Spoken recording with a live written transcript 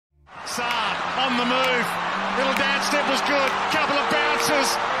on the move. Little dance step was good. Couple of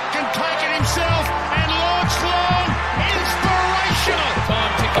bounces. Can take it himself and launch long. Inspirational. Time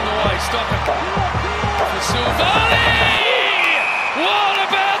ticking away. Stop it. For Silvani. What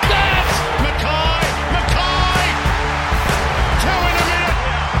about that? Mackay. Two in a minute.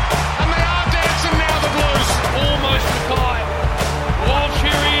 And they are dancing now, the Blues. Almost Mackay. Walsh,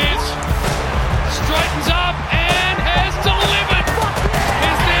 here he is. Straightens up and has delivered.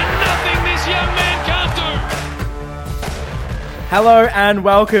 Is there nothing this young man can't do? Hello and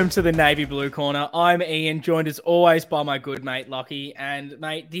welcome to the Navy Blue Corner. I'm Ian, joined as always by my good mate Lockie. And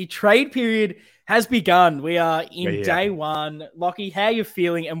mate, the trade period has begun. We are in day one. Lockie, how are you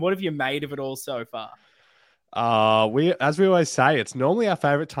feeling and what have you made of it all so far? As we always say, it's normally our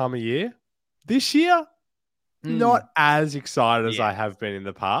favourite time of year. This year, not as excited as I have been in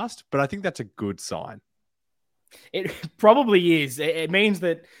the past, but I think that's a good sign. It probably is. It means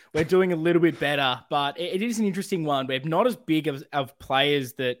that we're doing a little bit better, but it is an interesting one. We're not as big of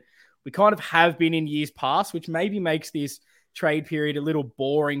players that we kind of have been in years past, which maybe makes this trade period a little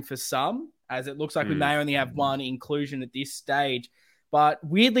boring for some, as it looks like we may only have one inclusion at this stage. But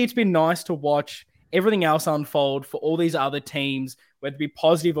weirdly, it's been nice to watch everything else unfold for all these other teams, whether it be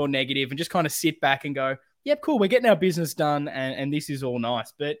positive or negative, and just kind of sit back and go, yep, cool, we're getting our business done, and this is all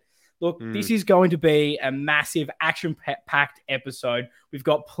nice. But look, this is going to be a massive action-packed episode. We've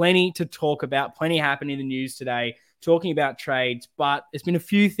got plenty to talk about, plenty happening in the news today, talking about trades, but there's been a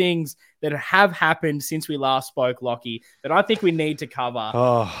few things that have happened since we last spoke, Lockie, that I think we need to cover.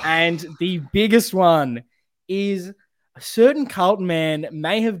 And the biggest one is a certain Carlton man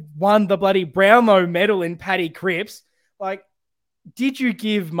may have won the bloody Brownlow medal in Paddy Cripps. Like, did you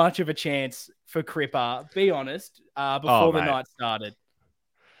give much of a chance for Cripper? Be honest, before the night started.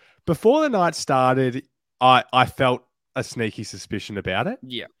 Before the night started, I felt a sneaky suspicion about it.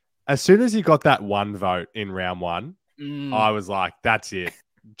 Yeah. As soon as he got that one vote in round one, I was like, that's it.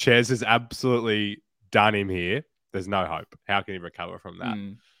 Ches has absolutely done him here. There's no hope. How can he recover from that?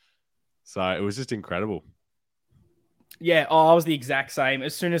 So it was just incredible. Yeah, I was the exact same.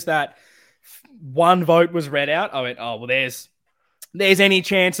 As soon as that one vote was read out, I went, oh, well, there's any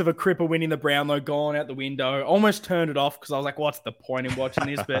chance of a Cripper winning the Brownlow gone out the window. Almost turned it off because I was like, what's the point in watching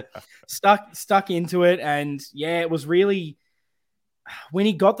this? But stuck into it. And yeah, it was really, when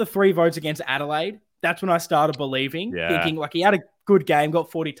he got the 3 votes against Adelaide, that's when I started believing, thinking like he had a good game,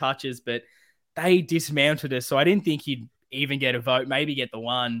 got 40 touches, but they dismounted us. So I didn't think he'd even get a vote, maybe get the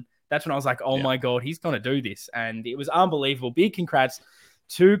one. That's when I was like, oh my God, he's going to do this. And it was unbelievable. Big congrats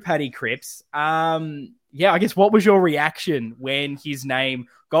to Paddy Cripps. I guess what was your reaction when his name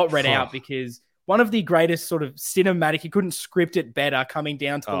got read out? Because one of the greatest sort of cinematic, he couldn't script it better, coming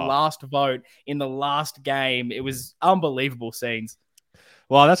down to the last vote in the last game. It was unbelievable scenes.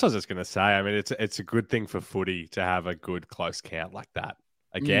 Well, that's what I was just going to say. I mean, it's a good thing for footy to have a good close count like that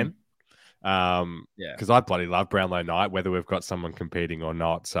again. Because I bloody love Brownlow night, whether we've got someone competing or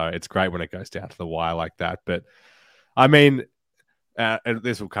not. So it's great when it goes down to the wire like that. But I mean, and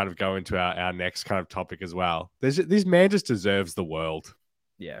this will kind of go into our next kind of topic as well. This man just deserves the world.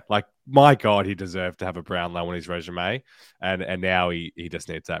 Yeah. Like, my God, he deserved to have a Brownlow on his resume. And now he just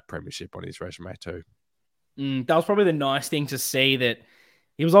needs that premiership on his resume too. That was probably the nice thing to see, that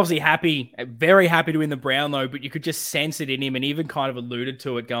he was obviously happy, very happy to win the Brownlow, but you could just sense it in him and even kind of alluded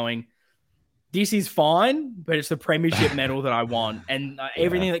to it going, this is fine, but it's the premiership medal that I want. And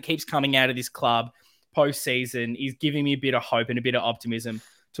everything that keeps coming out of this club postseason is giving me a bit of hope and a bit of optimism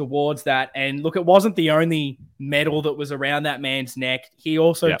towards that. And look, it wasn't the only medal that was around that man's neck. He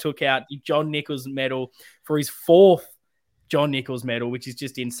also took out the John Nichols medal for his 4th John Nichols medal, which is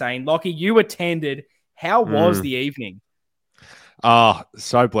just insane. Lockie, you attended. How was the evening? Oh,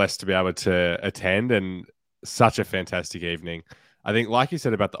 so blessed to be able to attend, and such a fantastic evening. I think, like you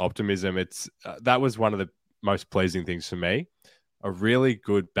said about the optimism, that was one of the most pleasing things for me. A really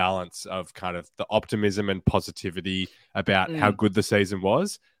good balance of kind of the optimism and positivity about how good the season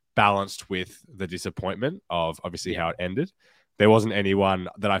was, balanced with the disappointment of obviously how it ended. There wasn't anyone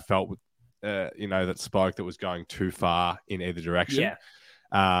that I felt, that spoke that was going too far in either direction,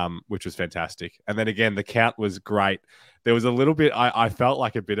 which was fantastic. And then again, the count was great. There was a little bit, I felt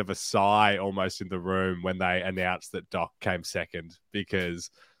like a bit of a sigh almost in the room when they announced that Doc came second, because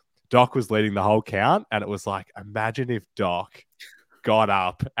Doc was leading the whole count, and it was like, imagine if Doc got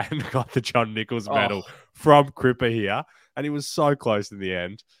up and got the John Nichols medal from Cripper here, and he was so close in the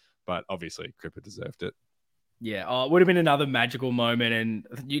end, but obviously Cripper deserved it. Yeah, it would have been another magical moment, and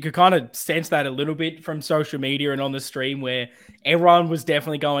you could kind of sense that a little bit from social media and on the stream, where everyone was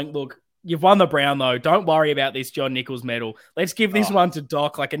definitely going, look, you've won the Brownlow. Don't worry about this John Nichols medal. Let's give this one to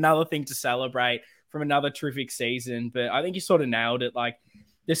Doc, like another thing to celebrate from another terrific season. But I think you sort of nailed it. Like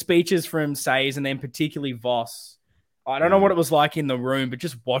the speeches from Sayers and then particularly Voss. I don't know what it was like in the room, but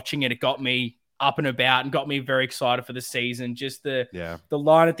just watching it, it got me up and about and got me very excited for the season. Just the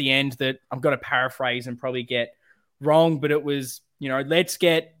line at the end that I'm going to paraphrase and probably get wrong, but it was, let's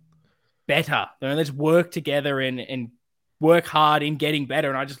get better. Let's work together and work hard in getting better.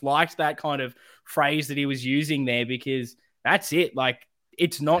 And I just liked that kind of phrase that he was using there, because that's it. Like,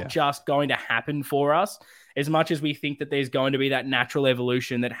 it's not just going to happen for us as much as we think that there's going to be that natural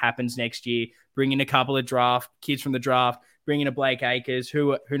evolution that happens next year. Bring in a couple of kids from the draft, bring in a Blake Acres,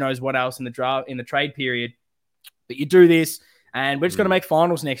 who knows what else in the trade period. But you do this, and we're just going to make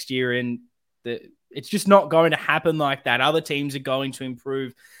finals next year, and it's just not going to happen like that. Other teams are going to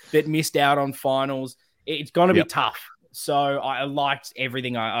improve that missed out on finals. It's going to be tough. So I liked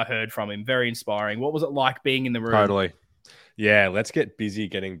everything I heard from him. Very inspiring. What was it like being in the room? Totally. Yeah, let's get busy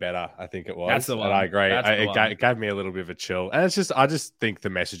getting better, I think it was. That's the one. And I agree. It gave me a little bit of a chill. And I just think the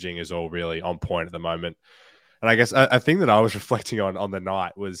messaging is all really on point at the moment. And I guess a thing that I was reflecting on the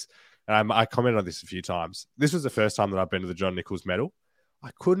night was, and I commented on this a few times, this was the first time that I've been to the John Nichols medal. I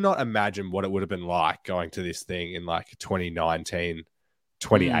could not imagine what it would have been like going to this thing in like 2019,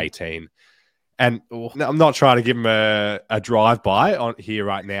 2018. And I'm not trying to give him a drive-by on here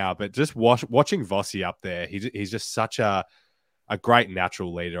right now, but just watching Vossi up there, he's just such a great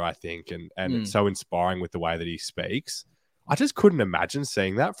natural leader, I think, and so inspiring with the way that he speaks. I just couldn't imagine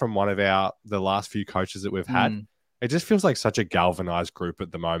seeing that from one of the last few coaches that we've had. It just feels like such a galvanized group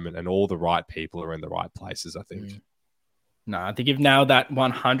at the moment, and all the right people are in the right places, I think. No, I think you've nailed that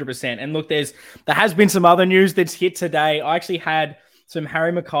 100%. And look, there has been some other news that's hit today. I actually had some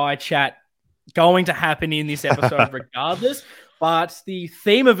Harry Mackay chat going to happen in this episode regardless, but the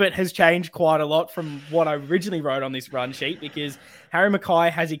theme of it has changed quite a lot from what I originally wrote on this run sheet, because Harry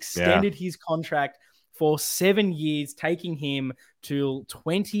Mackay has extended his contract for 7 years, taking him till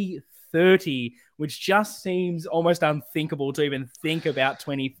 2030, which just seems almost unthinkable to even think about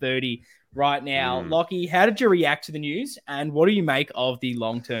 2030 right now. Lockie, how did you react to the news, and what do you make of the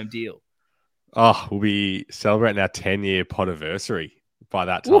long-term deal? Oh, we'll be celebrating our 10-year podiversary by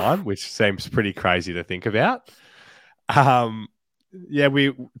that time, which seems pretty crazy to think about.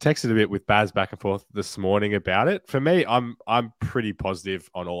 We texted a bit with Baz back and forth this morning about it. For me, I'm pretty positive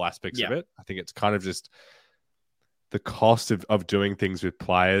on all aspects of it. I think it's kind of just the cost of doing things with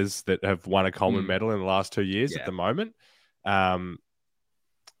players that have won a Coleman medal in the last 2 years at the moment. I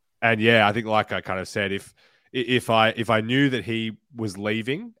think, like I kind of said, if I knew that he was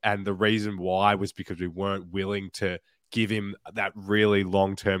leaving and the reason why was because we weren't willing to give him that really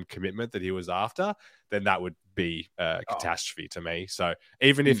long-term commitment that he was after, then that would be a catastrophe to me. So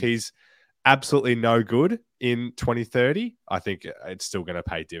even if he's absolutely no good in 2030, I think it's still going to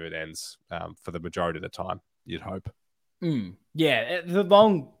pay dividends for the majority of the time, you'd hope. Yeah, the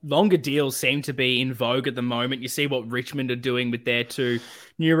longer deals seem to be in vogue at the moment. You see what Richmond are doing with their 2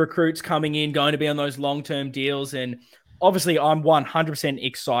 new recruits coming in, going to be on those long-term deals. And obviously I'm 100%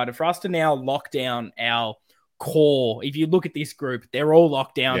 excited for us to now lock down our core. If you look at this group, they're all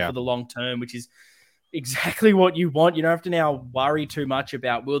locked down for the long term, which is exactly what you want. You don't have to now worry too much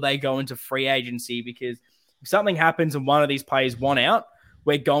about will they go into free agency, because if something happens and one of these players want out,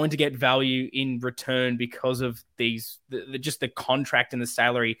 we're going to get value in return because of just the contract and the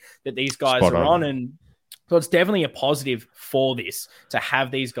salary that these guys are on. And so it's definitely a positive for this to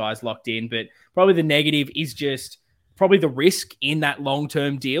have these guys locked in. But probably the negative is just probably the risk in that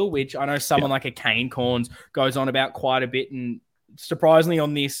long-term deal, which I know someone like a Kane Corns goes on about quite a bit. And surprisingly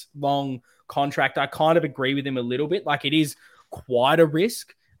on this long contract, I kind of agree with him a little bit. Like, it is quite a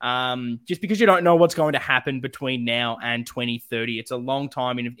risk just because you don't know what's going to happen between now and 2030. It's a long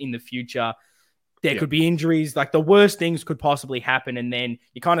time in the future. There could be injuries, like the worst things could possibly happen. And then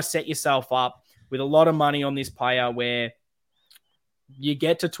you kind of set yourself up with a lot of money on this player where you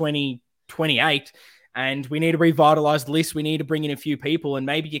get to 2028 and we need to revitalize the list. We need to bring in a few people, and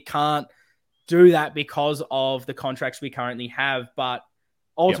maybe you can't do that because of the contracts we currently have. But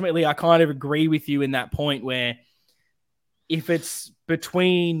ultimately, I kind of agree with you in that point where if it's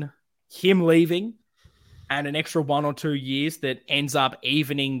between him leaving and an extra 1 or 2 years that ends up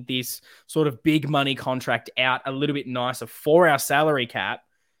evening this sort of big money contract out a little bit nicer for our salary cap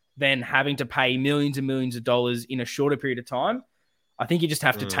than having to pay millions and millions of dollars in a shorter period of time, I think you just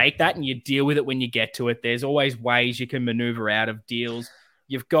have to take that and you deal with it when you get to it. There's always ways you can maneuver out of deals.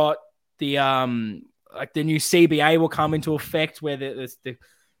 You've got the new CBA will come into effect where the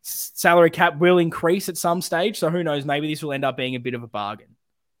salary cap will increase at some stage. So who knows, maybe this will end up being a bit of a bargain.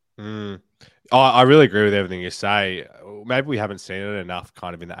 Mm. I really agree with everything you say. Maybe we haven't seen it enough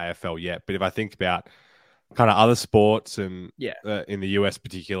kind of in the AFL yet, but if I think about kind of other sports and in the US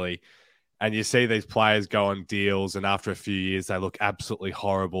particularly, and you see these players go on deals and after a few years they look absolutely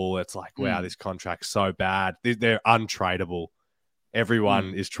horrible. It's like, wow, this contract's so bad. They're untradeable.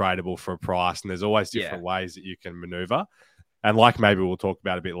 Everyone is tradable for a price, and there's always different ways that you can maneuver. And like maybe we'll talk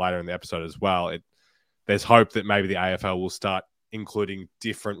about a bit later in the episode as well, there's hope that maybe the AFL will start including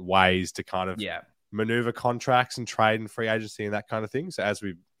different ways to kind of maneuver contracts and trade and free agency and that kind of thing. So as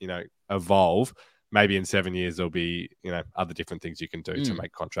we, evolve, maybe in 7 years, there'll be, other different things you can do to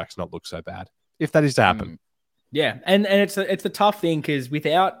make contracts not look so bad, if that is to happen. Yeah. And it's a tough thing because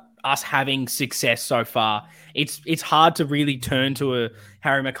without us having success so far, it's hard to really turn to a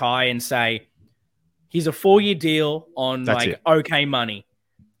Harry Mackay and say, here's a 4-year deal on okay money.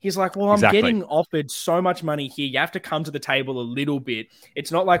 He's like, well, I'm getting offered so much money here. You have to come to the table a little bit.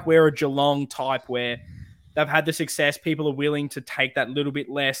 It's not like we're a Geelong type where they've had the success. People are willing to take that little bit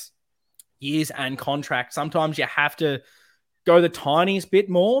less years and contract. Sometimes you have to go the tiniest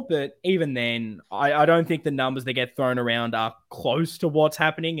bit more. But even then, I don't think the numbers that get thrown around are close to what's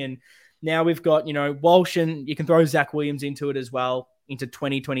happening. And now we've got, Walsh, and you can throw Zach Williams into it as well, into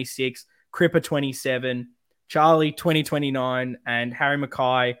 2026, Cripper 27, Charlie 2029, and Harry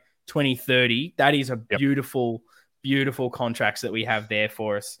Mackay 2030. That is a beautiful, beautiful contracts that we have there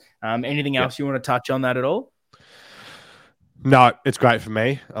for us. Anything else you want to touch on that at all? No, it's great for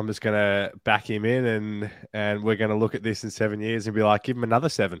me. I'm just going to back him in and we're going to look at this in 7 years and be like, give him another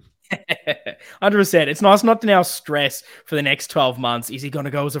 7. 100%. It's nice not to now stress for the next 12 months. Is he going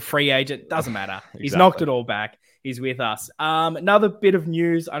to go as a free agent? Doesn't matter. Exactly. He's knocked it all back. He's with us. Another bit of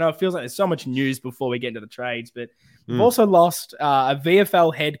news. I know it feels like there's so much news before we get into the trades, but we've also lost a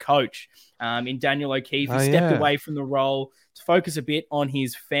VFL head coach in Daniel O'Keefe. He stepped away from the role to focus a bit on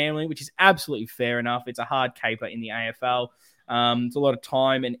his family, which is absolutely fair enough. It's a hard caper in the AFL. It's a lot of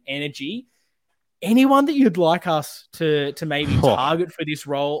time and energy. Anyone that you'd like us to maybe target for this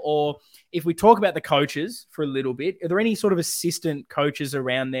role, or if we talk about the coaches for a little bit, are there any sort of assistant coaches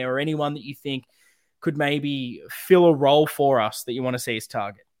around there or anyone that you think could maybe fill a role for us that you want to see as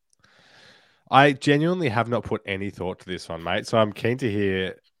target? I genuinely have not put any thought to this one, mate. So I'm keen to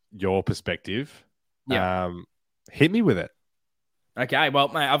hear your perspective. Yeah. Hit me with it. Okay. Well,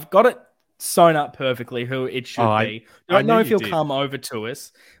 mate, I've got it sewn up perfectly who it should be. Don't know if he'll come over to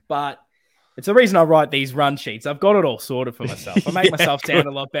us, but it's the reason I write these run sheets. I've got it all sorted for myself. I make myself sound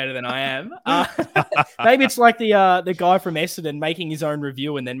a lot better than I am. Maybe it's like the guy from Essendon making his own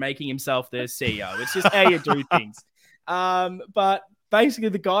review and then making himself the CEO. It's just how you do things. But basically,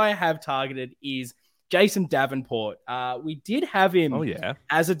 the guy I have targeted is Jason Davenport. We did have him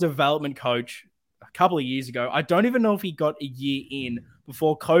as a development coach a couple of years ago. I don't even know if he got a year in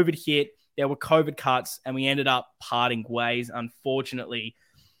before COVID hit. There were COVID cuts, and we ended up parting ways, unfortunately.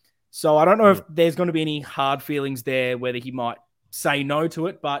 So I don't know if there's going to be any hard feelings there, whether he might say no to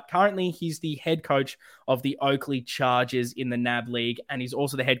it. But currently, he's the head coach of the Oakley Chargers in the NAB League, and he's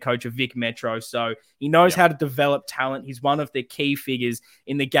also the head coach of Vic Metro. So he knows how to develop talent. He's one of the key figures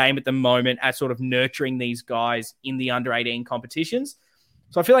in the game at the moment at sort of nurturing these guys in the under-18 competitions.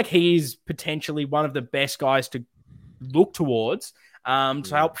 So I feel like he's potentially one of the best guys to look towards to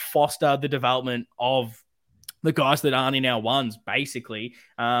help foster the development of the guys that aren't in our ones, basically.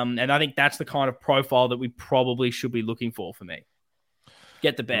 And I think that's the kind of profile that we probably should be looking for me.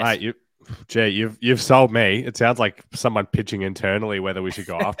 Get the best. Mate, you've sold me. It sounds like someone pitching internally whether we should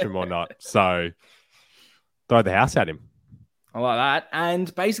go after him or not. So throw the house at him. I like that.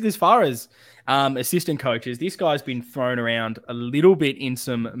 And basically, as far as assistant coaches, this guy's been thrown around a little bit in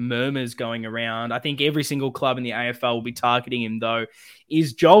some murmurs going around. I think every single club in the AFL will be targeting him, though.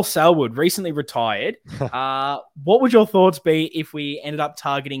 Is Joel Selwood, recently retired. What would your thoughts be if we ended up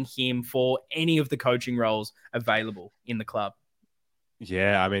targeting him for any of the coaching roles available in the club?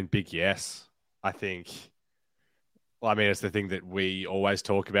 Yeah, I mean, big yes. I think, it's the thing that we always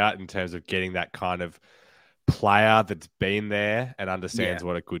talk about in terms of getting that kind of player that's been there and understands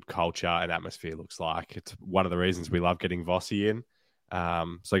what a good culture and atmosphere looks like. It's one of the reasons we love getting Vossi in.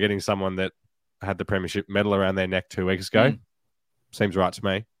 So getting someone that had the premiership medal around their neck 2 weeks ago seems right to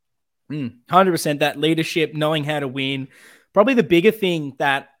me. 100%. That leadership, knowing how to win. Probably the bigger thing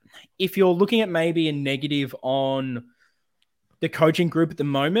that if you're looking at maybe a negative on the coaching group at the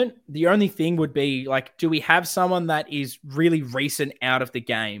moment, the only thing would be like, do we have someone that is really recent out of the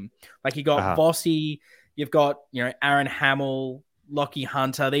game? Like you got Vossi, you've got, Aaron Hamill, Lockie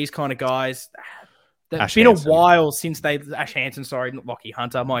Hunter, these kind of guys. It's been a while since Ash Hansen, sorry, not Lockie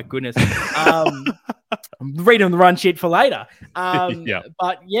Hunter, my goodness. I'm reading the run sheet for later. Yeah.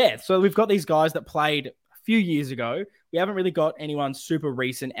 But yeah, so we've got these guys that played a few years ago. We haven't really got anyone super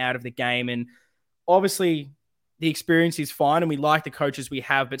recent out of the game. And obviously the experience is fine and we like the coaches we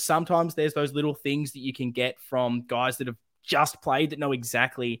have, but sometimes there's those little things that you can get from guys that have just played that know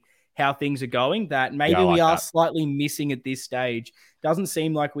exactly how things are going that maybe we are slightly missing at this stage. Doesn't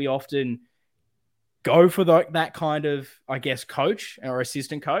seem like we often go for that kind of, I guess, coach or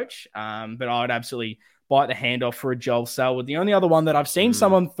assistant coach. But I would absolutely bite the hand off for a Joel Selwood. The only other one that I've seen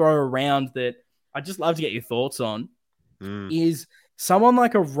someone throw around that I'd just love to get your thoughts on is someone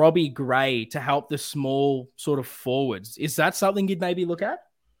like a Robbie Gray to help the small sort of forwards. Is that something you'd maybe look at?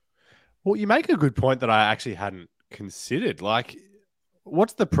 Well, you make a good point that I actually hadn't considered. Like,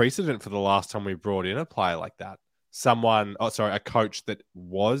 what's the precedent for the last time we brought in a player like that? A coach that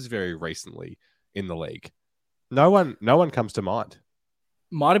was very recently in the league. No one comes to mind.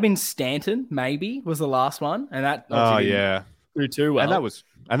 Might have been Stanton, maybe, was the last one. And that didn't do too well.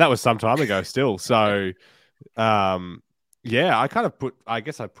 And that was some time ago still. So yeah, I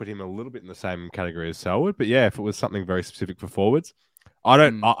put him a little bit in the same category as Selwood. But yeah, if it was something very specific for forwards,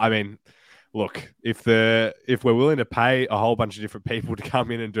 I mean, look, if we're willing to pay a whole bunch of different people to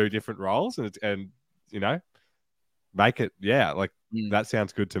come in and do different roles and make it, that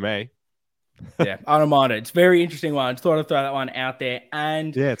sounds good to me. Yeah, I don't mind it. It's a very interesting one. I just thought I'd throw that one out there.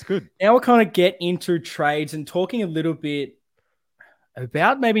 And yeah, it's good. Now we'll kind of get into trades and talking a little bit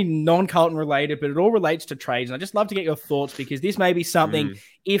about maybe non-Carlton related, but it all relates to trades. And I just love to get your thoughts because this may be something,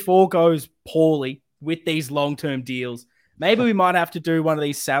 if all goes poorly with these long-term deals, maybe we might have to do one of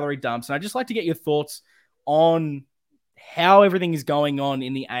these salary dumps. And I'd just like to get your thoughts on how everything is going on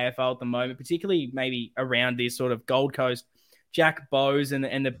in the AFL at the moment, particularly maybe around this sort of Gold Coast Jack Bowes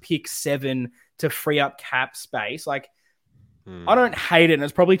and the pick 7 to free up cap space. Like, I don't hate it. And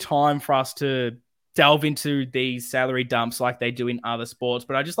it's probably time for us to delve into these salary dumps like they do in other sports.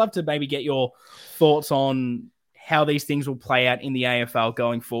 But I just love to maybe get your thoughts on how these things will play out in the AFL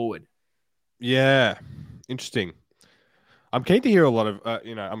going forward. Yeah, interesting. I'm keen to hear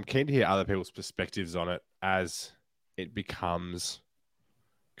I'm keen to hear other people's perspectives on it as it becomes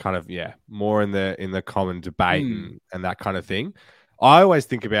kind of, more in the common debate and that kind of thing. I always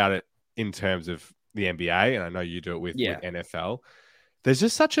think about it in terms of the NBA, and I know you do it with NFL. There's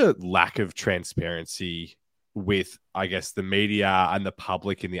just such a lack of transparency with, I guess, the media and the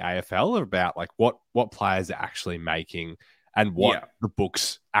public in the AFL about like what players are actually making and what the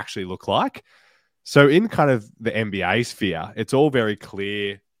books actually look like. So in kind of the NBA sphere, it's all very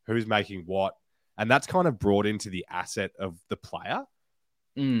clear who's making what, and that's kind of brought into the asset of the player.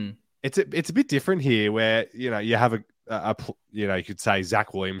 It's a bit different here where, you have you could say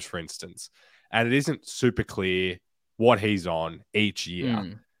Zach Williams, for instance, and it isn't super clear what he's on each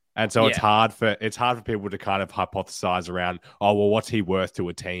year. And so it's hard for people to kind of hypothesize around, oh, well, what's he worth to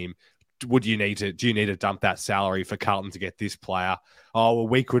a team? Do you need to dump that salary for Carlton to get this player? Oh, well,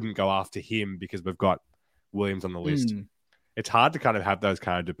 we couldn't go after him because we've got Williams on the list. It's hard to kind of have those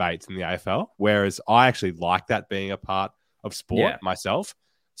kind of debates in the AFL, whereas I actually like that being a part of sport myself.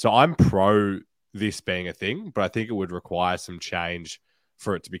 So I'm pro this being a thing, but I think it would require some change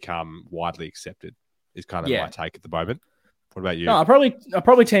for it to become widely accepted is kind of my take at the moment. What about you? No, I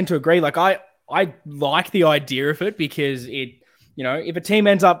probably tend to agree. Like I like the idea of it because it, if a team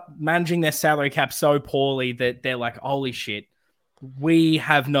ends up managing their salary cap so poorly that they're like, holy shit, we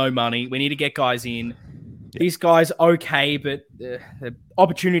have no money. We need to get guys in. These guys, okay, but the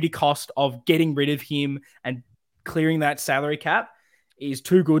opportunity cost of getting rid of him and clearing that salary cap is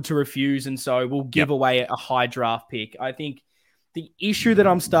too good to refuse, and so we'll give away a high draft pick. I think the issue that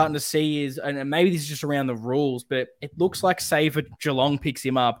I'm starting to see is, and maybe this is just around the rules, but it looks like, say, if Geelong picks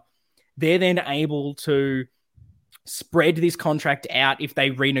him up, they're then able to spread this contract out if they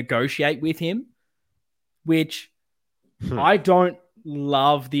renegotiate with him, which I don't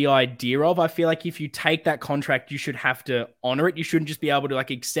love the idea of. I feel like if you take that contract, you should have to honor it. You shouldn't just be able to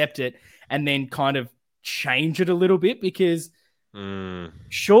accept it and then kind of change it a little bit, because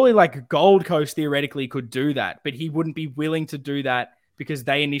surely Gold Coast theoretically could do that, but he wouldn't be willing to do that because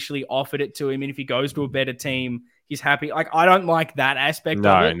they initially offered it to him. And if he goes to a better team, he's happy. I don't like that aspect of it.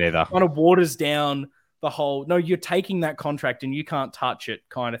 No, neither. Kind of waters down the whole, no, you're taking that contract and you can't touch it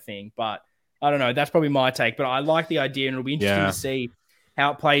kind of thing. But I don't know. That's probably my take, but I like the idea and it'll be interesting to see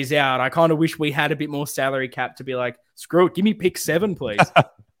how it plays out. I kind of wish we had a bit more salary cap to be like, screw it, give me pick 7, please.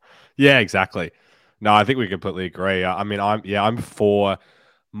 Yeah, exactly. No, I think we completely agree. I mean, I'm for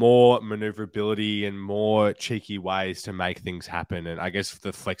more maneuverability and more cheeky ways to make things happen. And I guess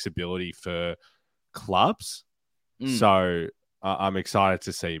the flexibility for clubs. So I'm excited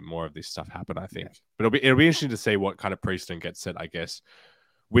to see more of this stuff happen, I think. But it'll be interesting to see what kind of precedent gets set, I guess,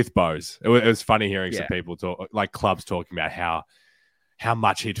 with Bose. It was funny hearing some people talk, like clubs talking about how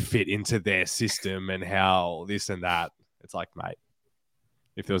much he'd fit into their system and how this and that. It's like, mate,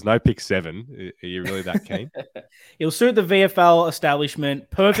 if there was no pick 7, are you really that keen? He'll suit the VFL establishment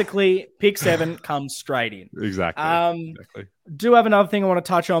perfectly. Pick 7 comes straight in. Exactly. Do have another thing I want to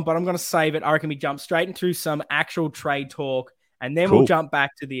touch on, but I'm going to save it. I reckon we jump straight into some actual trade talk, and then we'll jump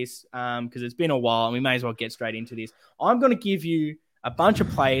back to this because it's been a while, and we may as well get straight into this. I'm going to give you a bunch of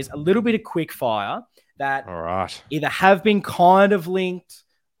players, a little bit of quick fire that either have been kind of linked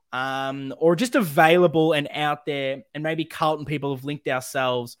or just available and out there, and maybe Carlton people have linked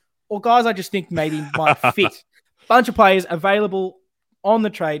ourselves, or guys I just think maybe might fit. Bunch of players available on the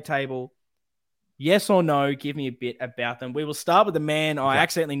trade table. Yes or no, give me a bit about them. We will start with the man I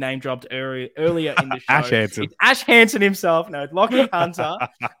accidentally name dropped earlier in the show. Ash Hansen. It's Ash Hansen himself. No, it's Lockie Hunter.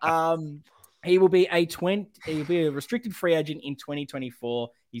 He will be a restricted free agent in 2024.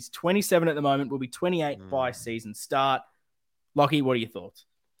 He's 27 at the moment, will be 28 by season start. Lockie, what are your thoughts?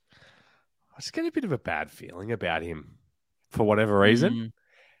 I just get a bit of a bad feeling about him for whatever reason.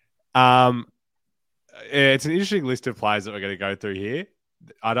 It's an interesting list of players that we're going to go through here.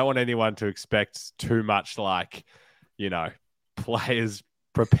 I don't want anyone to expect too much players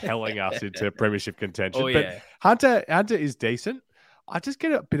propelling us into premiership contention. But Hunter is decent. I just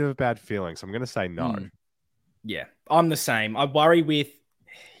get a bit of a bad feeling, so I'm going to say no. Yeah, I'm the same. I worry with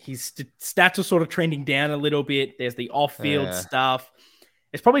his stats are sort of trending down a little bit. There's the off-field stuff.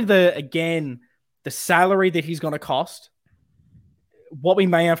 It's probably the salary that he's going to cost, what we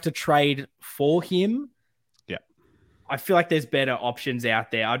may have to trade for him. Yeah. I feel like there's better options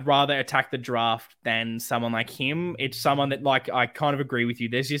out there. I'd rather attack the draft than someone like him. It's someone that, I kind of agree with you.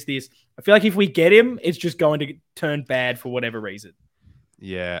 There's just this, I feel like if we get him, it's just going to turn bad for whatever reason.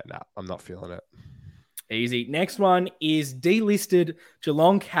 Yeah, no, I'm not feeling it. Easy. Next one is delisted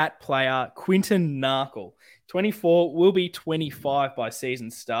Geelong Cat player Quinton Narkle. 24, will be 25 by season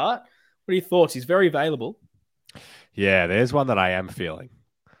start. What are your thoughts? He's very available. Yeah, there's one that I am feeling.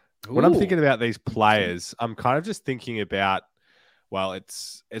 When I'm thinking about these players, I'm kind of just thinking about, well,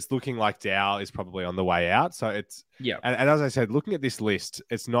 it's looking like Dow is probably on the way out. So it's, and as I said, looking at this list,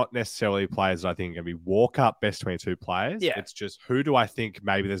 it's not necessarily players that I think are going to be walk-up best 22 players. Yeah. It's just who do I think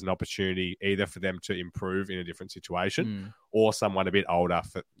maybe there's an opportunity either for them to improve in a different situation or someone a bit older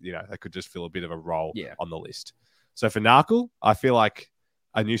for, that could just fill a bit of a role on the list. So for Narkle, I feel like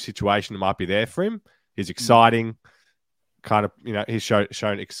a new situation might be there for him. He's exciting, kind of, he's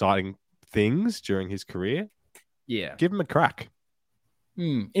shown exciting things during his career. Yeah. Give him a crack.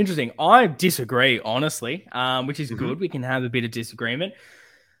 Interesting. I disagree, honestly, which is good. We can have a bit of disagreement.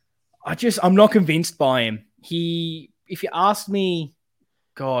 I'm not convinced by him. If you asked me,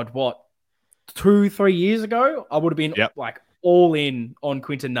 2-3 years ago, I would have been all in on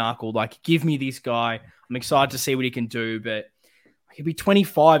Quinton Narkle. Give me this guy. I'm excited to see what he can do, but he'll be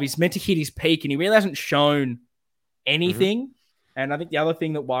 25. He's meant to hit his peak, and he really hasn't shown anything. And I think the other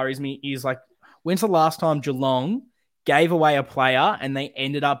thing that worries me is, when's the last time Geelong gave away a player and they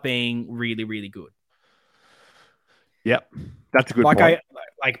ended up being really, really good? Yep. That's a good point.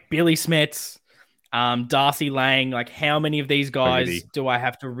 Billy Smets, Darcy Lang, how many of these guys do I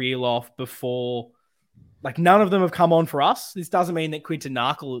have to reel off before? None of them have come on for us. This doesn't mean that Quinton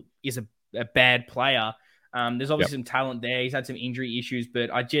Narkle is a bad player. There's obviously some talent there. He's had some injury issues,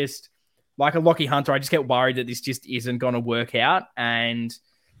 but I just, like a Lockie Hunter, I just get worried that this just isn't going to work out. And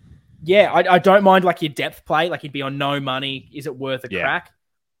I don't mind your depth play. He'd be on no money. Is it worth a crack?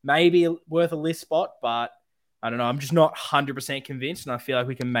 Maybe worth a list spot, but I don't know. I'm just not 100% convinced, and I feel like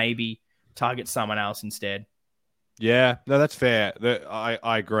we can maybe target someone else instead. Yeah, no, that's fair.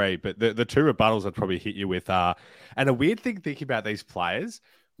 I agree. But the two rebuttals I'd probably hit you with are, and a weird thing thinking about these players,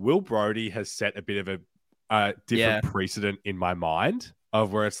 Will Brodie has set a bit of a different precedent in my mind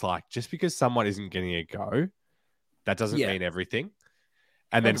of where it's just because someone isn't getting a go, that doesn't mean everything.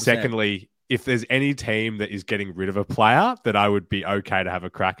 And then 100%. Secondly, if there's any team that is getting rid of a player that I would be okay to have a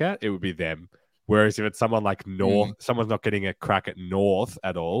crack at, it would be them. Whereas if it's someone like North, someone's not getting a crack at North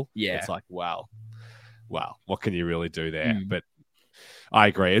at all, it's wow, what can you really do there? But I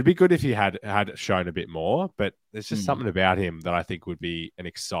agree. It'd be good if he had shown a bit more, but there's just something about him that I think would be an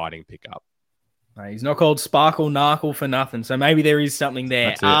exciting pickup. He's not called Sparkle Narkle for nothing, so maybe there is something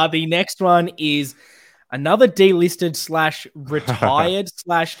there. The next one is another delisted / retired /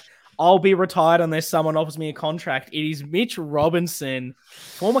 I'll be retired unless someone offers me a contract. It is Mitch Robinson,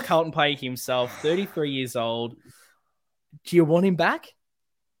 former Carlton player himself, 33 years old. Do you want him back?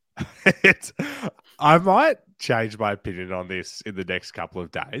 I might change my opinion on this in the next couple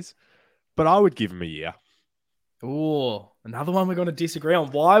of days, but I would give him a year. Oh, another one we're going to disagree on.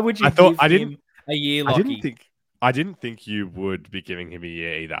 Why would you I give him a year, Lockie? I didn't think you would be giving him a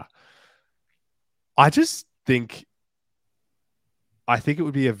year either. I think it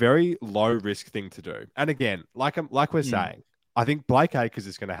would be a very low risk thing to do. And again, like we're saying, I think Blake Acres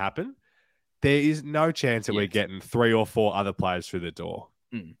is going to happen. There is no chance that we're getting 3 or 4 other players through the door.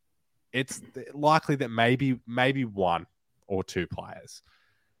 It's likely that maybe 1 or 2 players.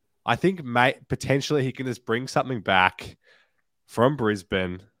 I think potentially he can just bring something back from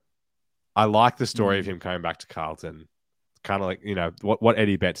Brisbane. I like the story of him coming back to Carlton. Kind of like, what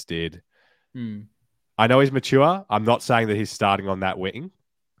Eddie Betts did. I know he's mature. I'm not saying that he's starting on that wing,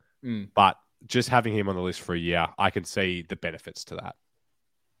 but just having him on the list for a year, I can see the benefits to that.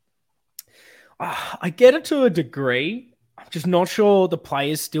 I get it to a degree. I'm just not sure the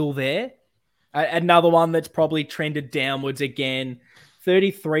player's still there. Another one that's probably trended downwards again,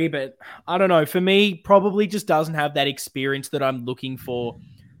 33, but I don't know. For me, probably just doesn't have that experience that I'm looking for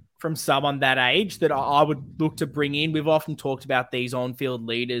from someone that age that I would look to bring in. We've often talked about these on-field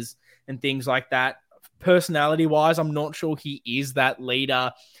leaders and things like that. Personality-wise, I'm not sure he is that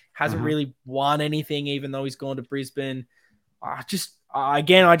leader. Hasn't really won anything, even though he's gone to Brisbane. I just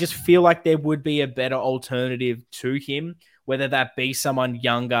feel like there would be a better alternative to him, whether that be someone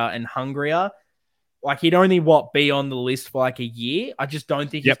younger and hungrier. Like, he'd only, be on the list for like a year. I just don't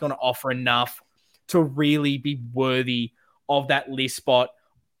think he's going to offer enough to really be worthy of that list spot.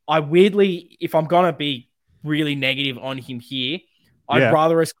 If I'm going to be really negative on him here, I'd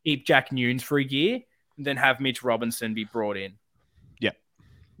rather us keep Jack Nunes for a year than have Mitch Robinson be brought in.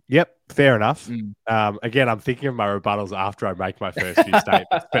 Yep, fair enough. Again, I'm thinking of my rebuttals after I make my first few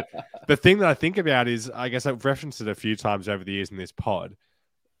statements. But the thing that I think about is, I guess I've referenced it a few times over the years in this pod.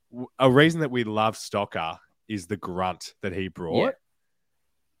 A reason that we love Stocker is the grunt that he brought. Yeah.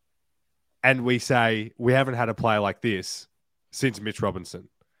 And we say, we haven't had a player like this since Mitch Robinson.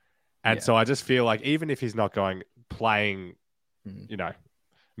 And so I just feel like even if he's not playing,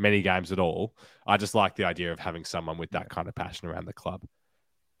 many games at all, I just like the idea of having someone with that kind of passion around the club.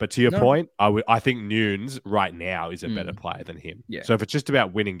 But to your point, I think Nunes right now is a better player than him. Yeah. So if it's just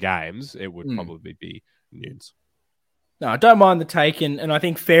about winning games, it would probably be Nunes. No, I don't mind the take, and I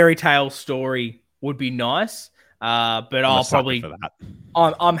think Fairy Tale Story would be nice. But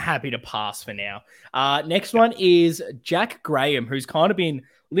I'm happy to pass for now. Next one is Jack Graham, who's kind of been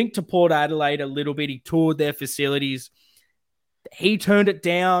linked to Port Adelaide a little bit. He toured their facilities. He turned it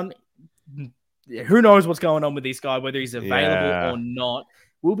down. Who knows what's going on with this guy, whether he's available or not.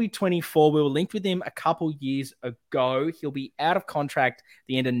 Will be 24. We were linked with him a couple years ago. He'll be out of contract at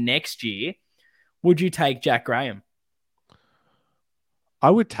the end of next year. Would you take Jack Graham?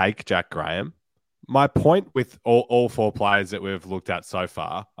 I would take Jack Graham. My point with all 4 players that we've looked at so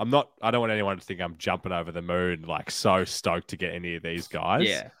far, I don't want anyone to think I'm jumping over the moon, like so stoked to get any of these guys.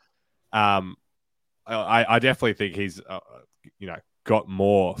 Yeah. I definitely think he's, got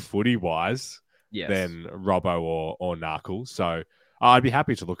more footy-wise than Robbo or Narkle. So I'd be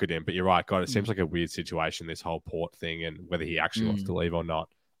happy to look at him, but you're right, God, it seems like a weird situation, this whole Port thing, and whether he actually wants to leave or not.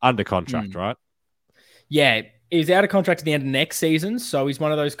 Under contract, right? Yeah, he's out of contract at the end of next season, so he's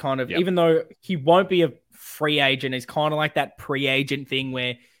one of those kind of, even though he won't be a free agent, he's kind of like that pre-agent thing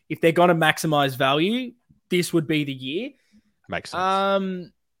where if they're going to maximize value, this would be the year. Makes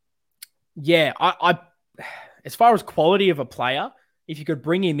sense. I as far as quality of a player, if you could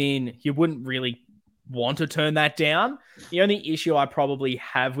bring him in, you wouldn't really want to turn that down. The only issue I probably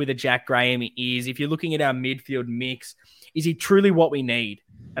have with a Jack Graham is if you're looking at our midfield mix, is he truly what we need?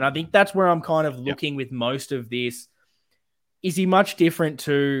 And I think that's where I'm kind of looking with most of this. Is he much different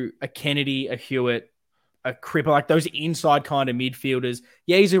to a Kennedy, a Hewitt, a Cripper, like those inside kind of midfielders?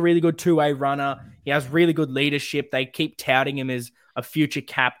 Yeah, he's a really good two-way runner. He has really good leadership. They keep touting him as a future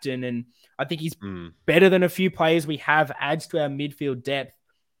captain. And I think he's better than a few players we have, adds to our midfield depth.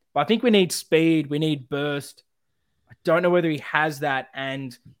 But I think we need speed. We need burst. I don't know whether he has that.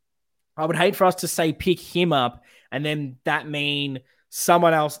 And I would hate for us to say pick him up and then that mean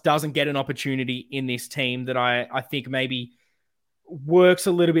someone else doesn't get an opportunity in this team that I think maybe works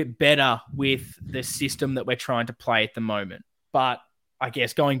a little bit better with the system that we're trying to play at the moment. But I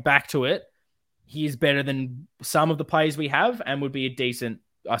guess going back to it, he is better than some of the players we have and would be a decent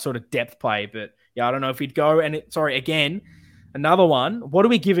sort of depth play. But yeah, I don't know if he'd go. And again, another one. What are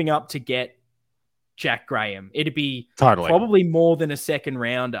we giving up to get Jack Graham? It'd be probably more than a second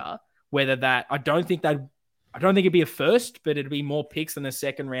rounder. Whether that, I don't think it'd be a first, but it'd be more picks than a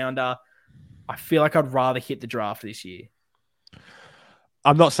second rounder. I feel like I'd rather hit the draft this year.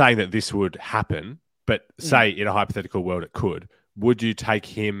 I'm not saying that this would happen, but say in a hypothetical world it could. Would you take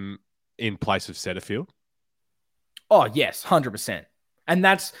him in place of Setterfield? Oh, yes, 100%. And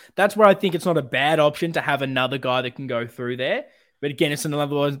that's where I think it's not a bad option to have another guy that can go through there. But again, it's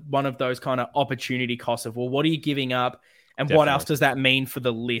another one of those kind of opportunity costs of, well, what are you giving up? And Definitely. what else does that mean for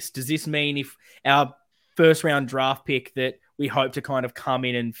the list? Does this mean if our first round draft pick that we hope to kind of come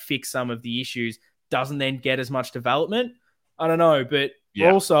in and fix some of the issues doesn't then get as much development? I don't know. But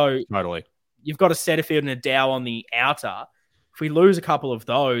also, totally, you've got a Setterfield and a Dow on the outer. If we lose a couple of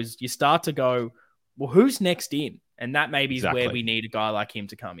those, you start to go, well, who's next in? And that maybe is where we need a guy like him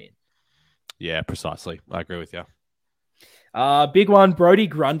to come in. Yeah, precisely. I agree with you. Big one, Brodie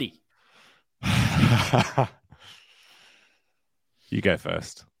Grundy. You go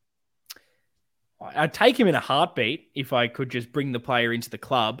first. I'd take him in a heartbeat if I could just bring the player into the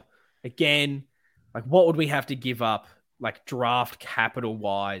club. Again, like what would we have to give up, like draft capital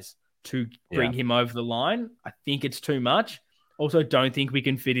wise, to bring him over the line? I think it's too much. Also, don't think we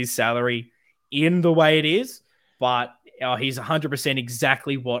can fit his salary in the way it is. But he's 100%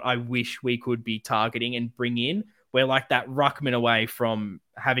 exactly what I wish we could be targeting and bring in. We're like that ruckman away from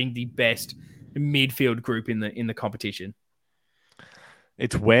having the best midfield group in the competition.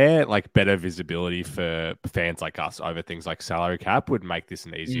 It's where like better visibility for fans like us over things like salary cap would make this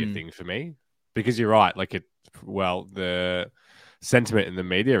an easier thing for me. Because you're right, the sentiment in the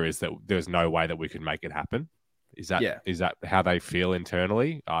media is that there's no way that we could make it happen. Is that how they feel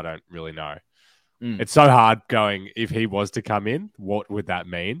internally? I don't really know. It's so hard going, if he was to come in, what would that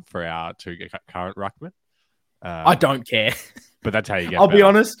mean for our two current ruckmen? I don't care. But that's how you get I'll better. be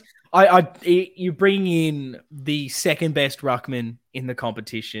honest. You bring in the second best ruckman in the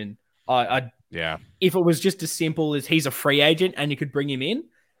competition. If it was just as simple as he's a free agent and you could bring him in,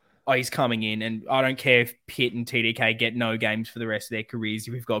 he's coming in. And I don't care if Pitt and TDK get no games for the rest of their careers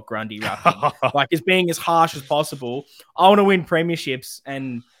if we've got Grundy rucking. Like, it's being as harsh as possible. I want to win premierships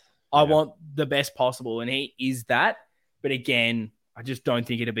and I want the best possible, and he is that. But again, I just don't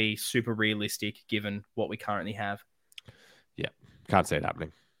think it'll be super realistic given what we currently have. Yeah, can't see it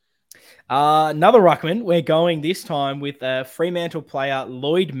happening. Another ruckman, we're going this time with a Fremantle player,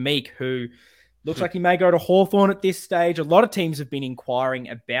 Lloyd Meek, who looks like he may go to Hawthorn at this stage. A lot of teams have been inquiring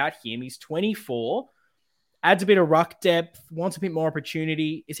about him. He's 24, adds a bit of ruck depth, wants a bit more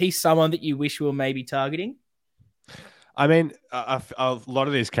opportunity. Is he someone that you wish we were maybe targeting? I mean, a lot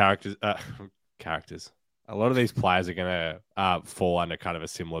of these a lot of these players are going to fall under kind of a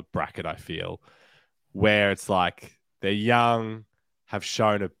similar bracket, I feel, where it's like they're young, have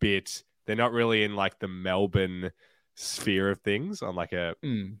shown a bit. They're not really in like the Melbourne sphere of things on like a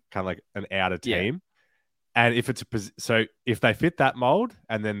kind of like an outer team. And if it's if they fit that mold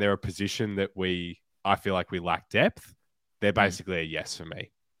and then they're a position that I feel like we lack depth, they're basically a yes for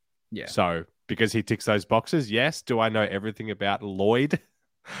me. Yeah. So because he ticks those boxes, yes. Do I know everything about Lloyd?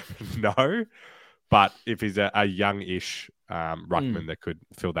 No. But if he's a young-ish ruckman that could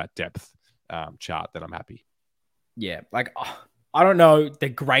fill that depth chart, then I'm happy. Yeah, I don't know the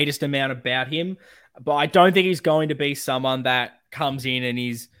greatest amount about him, but I don't think he's going to be someone that comes in and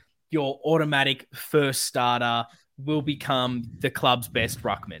is your automatic first starter, will become the club's best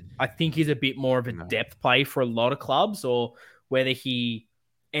ruckman. I think he's a bit more of a depth play for a lot of clubs, or whether he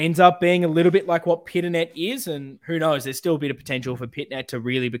ends up being a little bit like what Pitternet is, and who knows, there's still a bit of potential for Pitternet to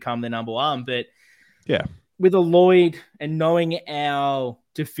really become the number one, but with a Lloyd and knowing our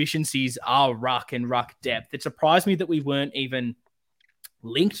deficiencies are ruck and ruck depth, it surprised me that we weren't even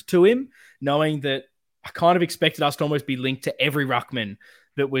linked to him, knowing that I kind of expected us to almost be linked to every ruckman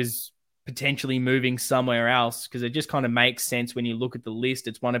that was potentially moving somewhere else, because it just kind of makes sense when you look at the list.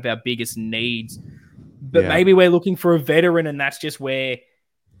 It's one of our biggest needs, but maybe we're looking for a veteran and that's just where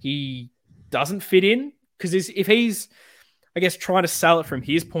he doesn't fit in, because if he's, I guess, trying to sell it from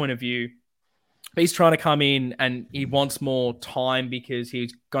his point of view, he's trying to come in and he wants more time because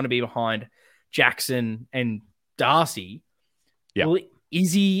he's going to be behind Jackson and Darcy. Yeah. Well,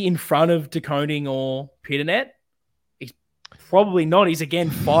 is he in front of DeConing or Pitternet? He's probably not. He's, again,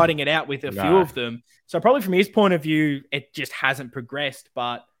 fighting it out with a few of them. So probably from his point of view, it just hasn't progressed,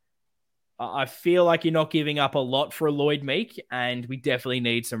 but I feel like you're not giving up a lot for a Lloyd Meek, and we definitely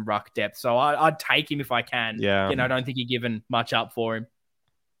need some ruck depth. So I'd take him if I can. Yeah. I don't think you're giving much up for him.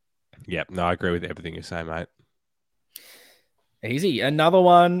 Yeah, no, I agree with everything you say, mate. Easy. Another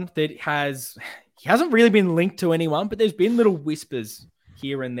one that he hasn't really been linked to anyone, but there's been little whispers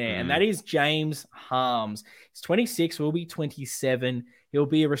here and there, and that is James Harms. He's 26, will be 27. He'll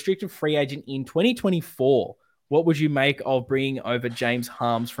be a restricted free agent in 2024. What would you make of bringing over James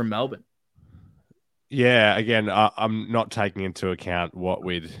Harms from Melbourne? Yeah, again, I'm not taking into account what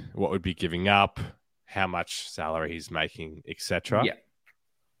we'd be giving up, how much salary he's making, etc. Yeah.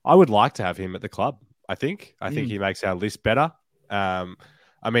 I would like to have him at the club. I think he makes our list better.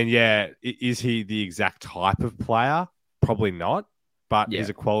 I mean, yeah, is he the exact type of player? Probably not, but he's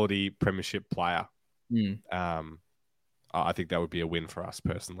a quality premiership player. I think that would be a win for us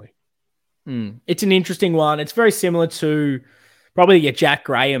personally. It's an interesting one. It's very similar to probably Jack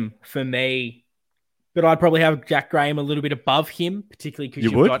Graham for me, but I'd probably have Jack Graham a little bit above him, particularly because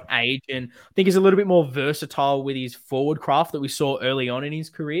you've got age, and I think he's a little bit more versatile with his forward craft that we saw early on in his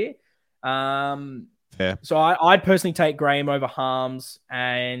career. Fair. So I'd personally take Graham over Harms,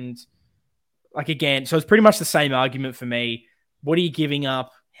 and like again, so it's pretty much the same argument for me. What are you giving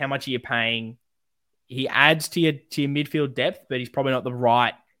up? How much are you paying? He adds to your midfield depth, but he's probably not the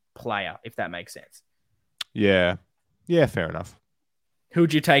right player, if that makes sense. Yeah, fair enough. Who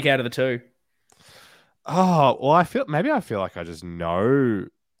would you take out of the two? Oh, well, I feel like I just know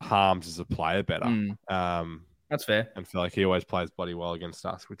Harms as a player better. That's fair. And feel like he always plays bloody well against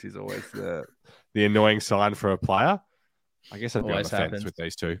us, which is always the annoying sign for a player. I guess I'd be on the fence with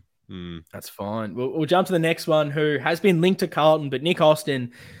these two. That's fine. We'll jump to the next one, who has been linked to Carlton, but Nick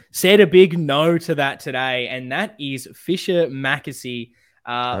Austin said a big no to that today, and that is Fisher Mackesy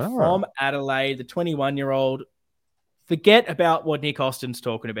from Adelaide, the 21-year-old. Forget about what Nick Austin's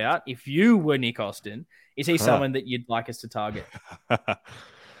talking about. If you were Nick Austin, is he someone that you'd like us to target?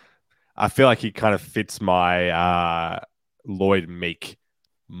 I feel like he kind of fits my Lloyd Meek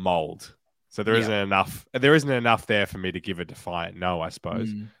mold. So there isn't enough. There isn't enough there for me to give a defiant no, I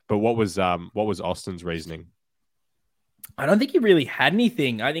suppose. But what was Austin's reasoning? I don't think he really had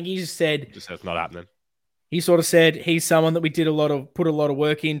anything. I think he just said it's not happening. He sort of said he's someone that we put a lot of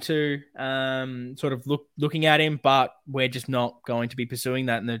work into, sort of looking at him, but we're just not going to be pursuing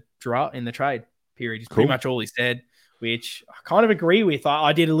that in the trade period. Is pretty much all he said, which I kind of agree with.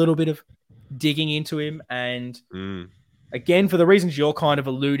 I did a little bit of digging into him, and again, for the reasons you're kind of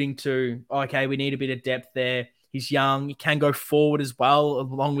alluding to, okay, we need a bit of depth there. He's young. He can go forward as well,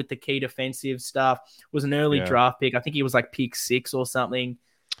 along with the key defensive stuff. Was an early draft pick. I think he was like pick 6 or something.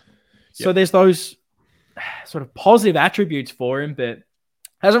 So there's those sort of positive attributes for him, but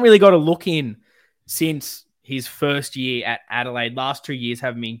hasn't really got a look in since his first year at Adelaide. Last 2 years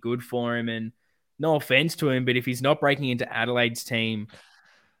haven't been good for him, and no offense to him, but if he's not breaking into Adelaide's team,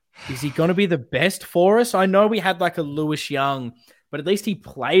 is he going to be the best for us? I know we had like a Lewis Young, but at least he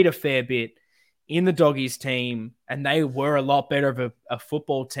played a fair bit in the Doggies team, and they were a lot better of a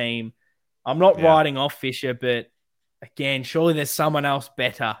football team. I'm not writing off Fisher, but again, surely there's someone else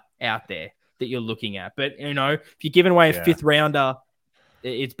better out there that you're looking at. But, you know, if you're giving away a 5th rounder,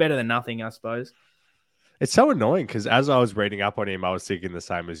 it's better than nothing, I suppose. It's so annoying because as I was reading up on him, I was thinking the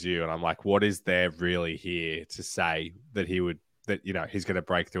same as you. And I'm like, what is there really here to say that he's going to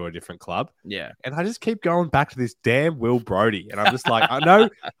break through a different club? Yeah. And I just keep going back to this damn Will Brodie. And I'm just like, I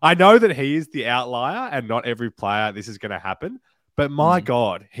know that he is the outlier and not every player this is going to happen. But my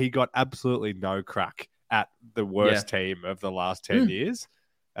God, he got absolutely no crack at the worst team of the last 10 years.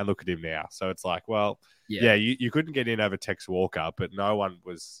 And look at him now. So it's like, well, you couldn't get in over Tex Walker, but no one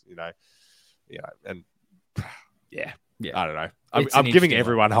was, and I don't know. I'm giving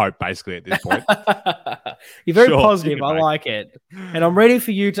everyone hope basically at this point. You're very positive. I like it. And I'm ready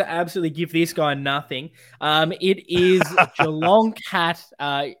for you to absolutely give this guy nothing. It is Geelong Cat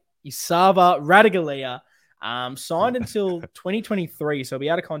Isava Radigalia, signed until 2023. So he'll be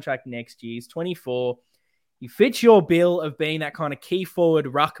out of contract next year. He's 24. He fits your bill of being that kind of key forward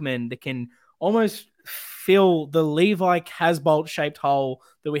ruckman that can almost fill the Levi Casbolt-shaped hole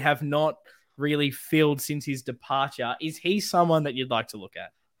that we have not really filled since his departure. Is he someone that you'd like to look at?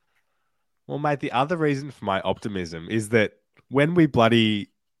 Well, mate, the other reason for my optimism is that when we I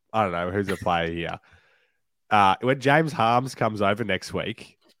don't know who's a player here, when James Harms comes over next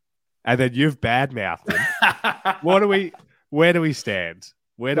week and then you've badmouthed him, where do we stand?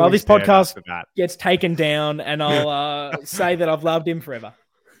 This podcast gets taken down and I'll say that I've loved him forever.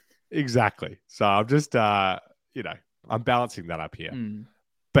 Exactly. So I'm just, I'm balancing that up here.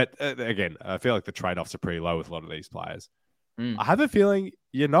 But again, I feel like the trade-offs are pretty low with a lot of these players. I have a feeling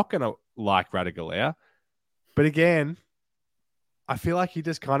you're not going to like Radigalia. But again, I feel like he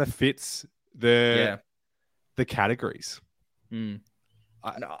just kind of fits the categories. I'm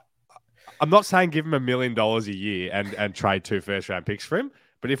not saying give him $1 million a year and trade 2 first-round picks for him.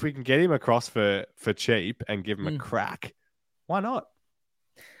 But if we can get him across for cheap and give him a crack, why not?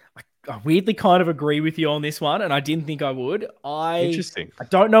 I weirdly kind of agree with you on this one, and I didn't think I would. Interesting. I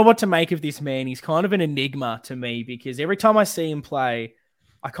don't know what to make of this man. He's kind of an enigma to me because every time I see him play,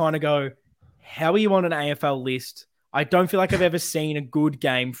 I kind of go, how are you on an AFL list I don't feel like I've ever seen a good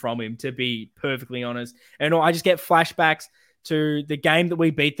game from him, to be perfectly honest. And I just get flashbacks to the game that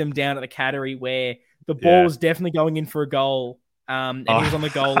we beat them down at the Cattery, where the ball was definitely going in for a goal. And he was on the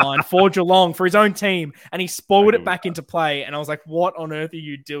goal line for Geelong, for his own team, and he spoiled it back into play. And I was like, what on earth are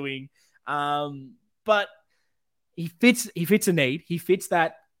you doing? But he fits a need. He fits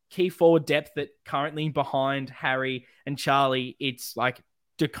that key forward depth that currently behind Harry and Charlie, it's like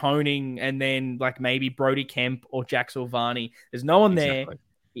De Koning and then like maybe Brody Kemp or Jack Silvani. There's no one there.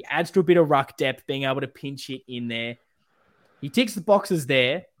 He adds to a bit of ruck depth, being able to pinch it in there. He ticks the boxes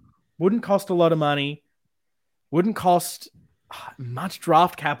there. Wouldn't cost a lot of money. Wouldn't cost much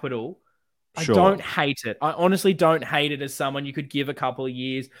draft capital. Sure. I don't hate it. I honestly don't hate it as someone you could give a couple of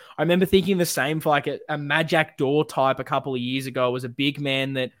years. I remember thinking the same for like a Majak Door type a couple of years ago. It was a big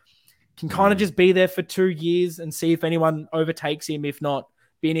man that can kind of just be there for 2 years and see if anyone overtakes him. If not,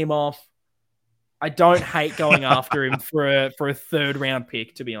 bin him off. I don't hate going after him for a third round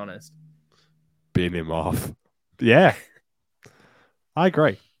pick, to be honest. Bin him off. Yeah. I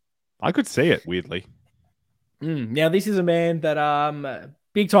agree. I could see it, weirdly. Now, this is a man that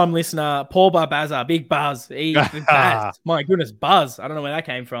big time listener, Paul Barbaza, Big Buzz. Baz. My goodness, Buzz. I don't know where that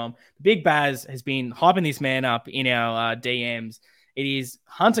came from. Big Baz has been hyping this man up in our DMs. It is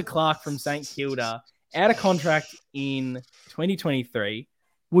Hunter Clark from St Kilda, out of contract in 2023.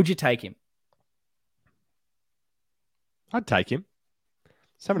 Would you take him? I'd take him.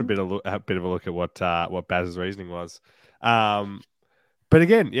 Just having a bit of a look at what Baz's reasoning was. But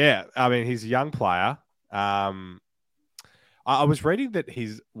again, yeah, I mean, he's a young player. I was reading that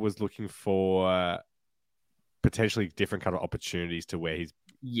he was looking for potentially different kind of opportunities to where he's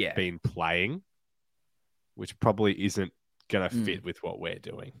been playing, which probably isn't going to fit with what we're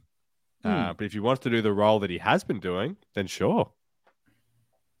doing. But if he wants to do the role that he has been doing, then sure.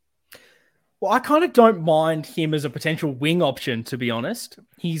 Well, I kind of don't mind him as a potential wing option, to be honest.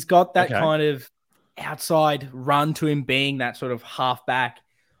 He's got that kind of outside run to him being that sort of halfback.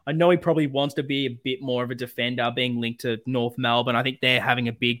 I know he probably wants to be a bit more of a defender, being linked to North Melbourne. I think they're having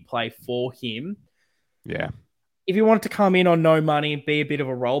a big play for him. Yeah. If he wanted to come in on no money and be a bit of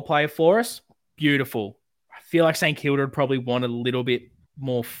a role player for us, beautiful. I feel like St Kilda would probably want a little bit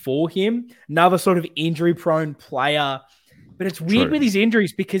more for him. Another sort of injury-prone player. But it's weird with his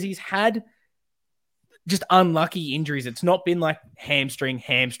injuries because he's had just unlucky injuries. It's not been like hamstring.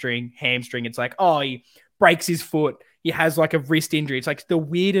 It's like, he breaks his foot. He has like a wrist injury. It's like the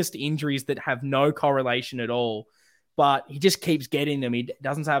weirdest injuries that have no correlation at all, but he just keeps getting them. He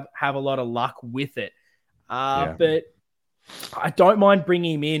doesn't have a lot of luck with it. But I don't mind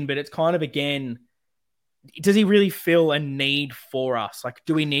bringing him in, but it's kind of, again, does he really feel a need for us? Like,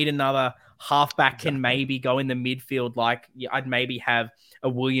 do we need another halfback can maybe go in the midfield? Like, I'd maybe have a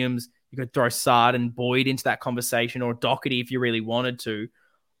Williams. You could throw Sard and Boyd into that conversation, or Doherty if you really wanted to.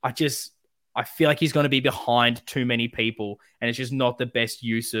 I feel like he's going to be behind too many people, and it's just not the best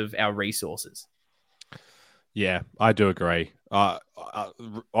use of our resources. Yeah, I do agree.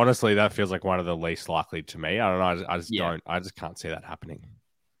 Honestly, that feels like one of the least likely to me. I don't know. I just can't see that happening.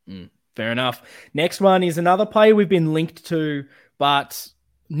 Fair enough. Next one is another player we've been linked to, but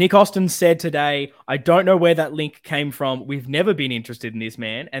Nick Austin said today, I don't know where that link came from. We've never been interested in this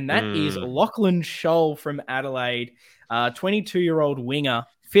man. And that is Lachlan Scholl from Adelaide, 22-year-old winger,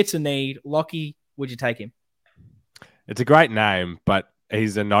 fits a need. Lockie, would you take him? It's a great name, but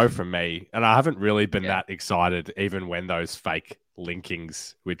he's a no from me. And I haven't really been that excited, even when those fake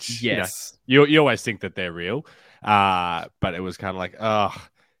linkings, which you always think that they're real. But it was kind of like,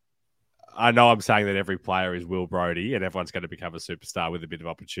 I know I'm saying that every player is Will Brodie and everyone's going to become a superstar with a bit of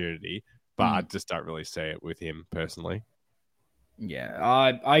opportunity, but I just don't really see it with him personally. Yeah,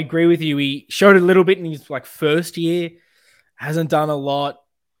 I agree with you. He showed a little bit in his first year, hasn't done a lot.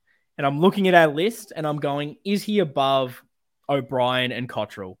 And I'm looking at our list and I'm going, is he above O'Brien and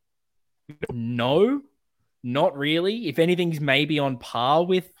Cottrell? No, not really. If anything, he's maybe on par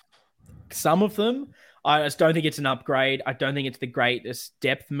with some of them. I just don't think it's an upgrade. I don't think it's the greatest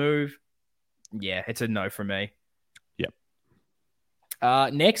depth move. Yeah, it's a no for me. Yep.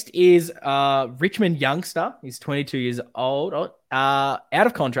 Next is Richmond youngster. He's 22 years old, out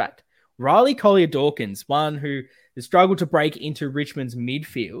of contract. Riley Collier-Dawkins, one who has struggled to break into Richmond's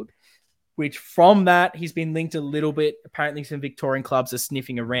midfield, which from that, he's been linked a little bit. Apparently some Victorian clubs are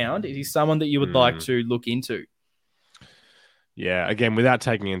sniffing around. Is he someone that you would like to look into? Yeah, again, without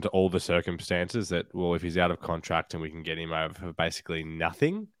taking into all the circumstances that, well, if he's out of contract and we can get him over for basically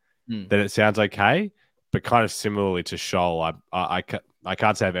nothing, then it sounds okay. But kind of similarly to Scholl, I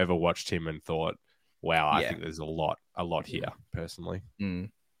can't say I've ever watched him and thought, wow, I think there's a lot here, personally.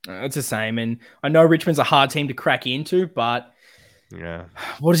 It's the same. And I know Richmond's a hard team to crack into, but Yeah.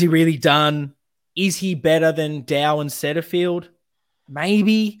 what has he really done? Is he better than Dow and Setterfield?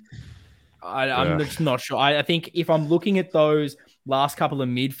 Maybe. I'm just not sure. I think if I'm looking at those last couple of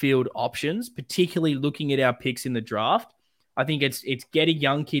midfield options, particularly looking at our picks in the draft, I think it's get a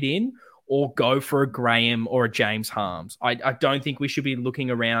young kid in or go for a Graham or a James Harms. I don't think we should be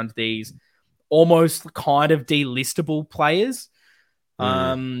looking around these almost kind of delistable players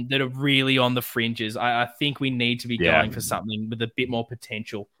that are really on the fringes. I think we need to be going for something with a bit more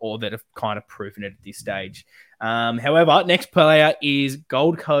potential or that have kind of proven it at this stage. However, next player is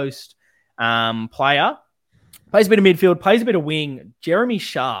Gold Coast player. Plays a bit of midfield, plays a bit of wing. Jeremy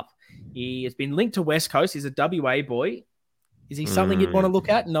Sharp. He has been linked to West Coast. He's a WA boy. Is he something you'd want to look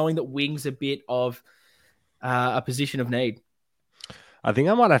at, knowing that wing's a bit of a position of need? I think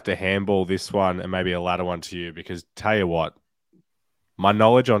I might have to handball this one and maybe a latter one to you because tell you what, my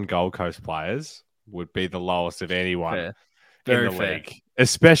knowledge on Gold Coast players would be the lowest of anyone in the league,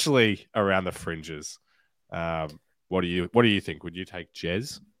 especially around the fringes. What do you think? Would you take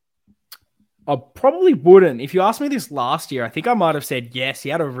Jez? I probably wouldn't. If you asked me this last year, I think I might have said yes. He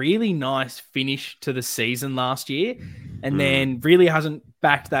had a really nice finish to the season last year and then really hasn't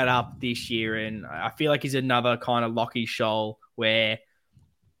backed that up this year. And I feel like he's another kind of Lockie Shoal where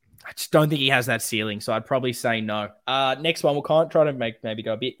I just don't think he has that ceiling. So I'd probably say no. Next one, we'll try to maybe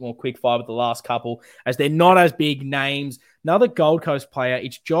go a bit more quick fire with the last couple as they're not as big names. Another Gold Coast player,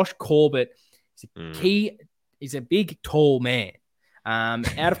 it's Josh Corbett. He's a big, tall man.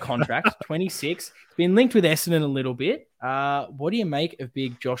 Out of contract, 26. Been linked with Essendon a little bit. What do you make of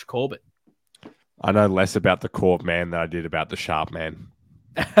big Josh Corbett? I know less about the Corb man than I did about the Sharp man.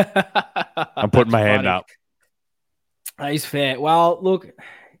 I'm putting my hand up. He's fair. Well, look,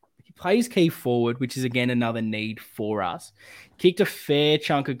 he plays key forward, which is, again, another need for us. Kicked a fair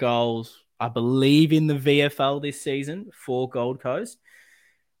chunk of goals, I believe, in the VFL this season for Gold Coast.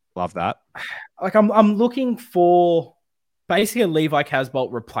 Love that. Like, I'm looking for basically a Levi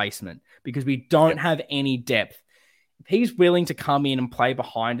Casbolt replacement because we don't have any depth. If he's willing to come in and play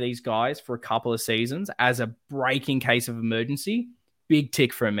behind these guys for a couple of seasons as a break in case of emergency, big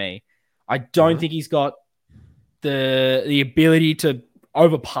tick for me. I don't think he's got the ability to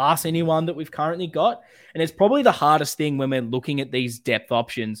overpass anyone that we've currently got. And it's probably the hardest thing when we're looking at these depth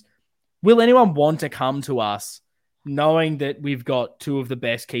options. Will anyone want to come to us knowing that we've got two of the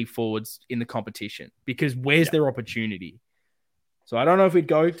best key forwards in the competition? Because where's their opportunity? So I don't know if we'd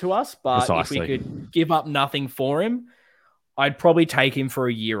go to us, but if we could give up nothing for him, I'd probably take him for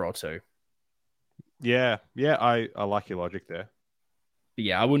a year or two. Yeah, I like your logic there. But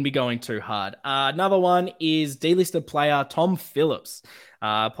yeah, I wouldn't be going too hard. Another one is delisted player Tom Phillips.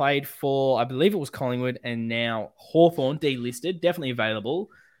 Played for, I believe it was Collingwood, and now Hawthorn, delisted, definitely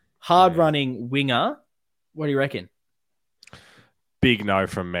available. Hard-running winger. What do you reckon? Big no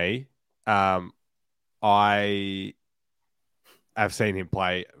from me. I've seen him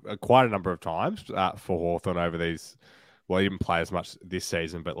play quite a number of times for Hawthorn over these. Well, he didn't play as much this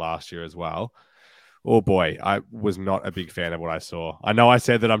season, but last year as well. Oh boy, I was not a big fan of what I saw. I know I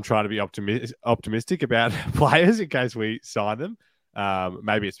said that I'm trying to be optimistic about players in case we sign them.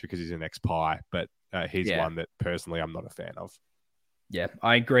 Maybe it's because he's an ex-Pie, but he's one that personally I'm not a fan of. Yeah,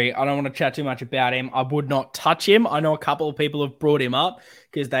 I agree. I don't want to chat too much about him. I would not touch him. I know a couple of people have brought him up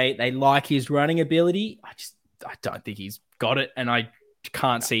because they like his running ability. I don't think he's got it, and I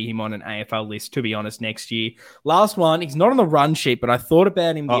can't see him on an AFL list, to be honest, next year. Last one, he's not on the run sheet, but I thought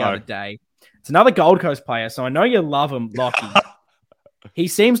about him the other day. It's another Gold Coast player, so I know you love him, Lockie. He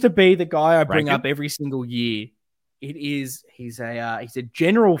seems to be the guy I bring up every single year. He's a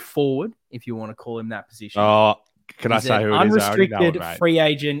general forward, if you want to call him that position. Oh, can I say who it is? Unrestricted free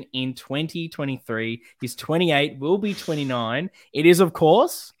agent in 2023. He's 28, will be 29. It is, of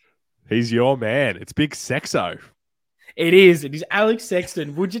course. He's your man. It's Big Sexo. It is. It is Alex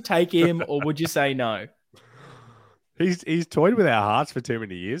Sexton. Would you take him or would you say no? He's toyed with our hearts for too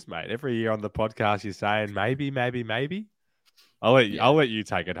many years, mate. Every year on the podcast, you're saying maybe. I'll let you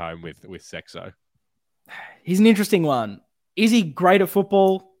take it home with Sexo. He's an interesting one. Is he great at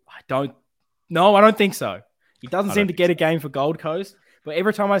football? I don't think so. He doesn't seem to get a game for Gold Coast, but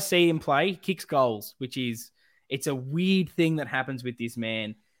every time I see him play, he kicks goals, it's a weird thing that happens with this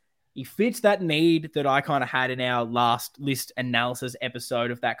man. He fits that need that I kind of had in our last list analysis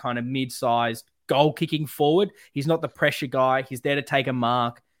episode of that kind of mid-sized goal kicking forward. He's not the pressure guy. He's there to take a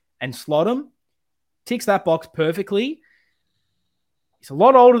mark and slot him. Ticks that box perfectly. He's a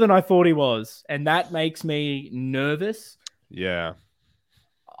lot older than I thought he was, and that makes me nervous. Yeah.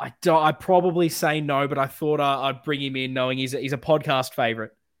 I'd probably say no, but I thought I'd bring him in knowing he's a podcast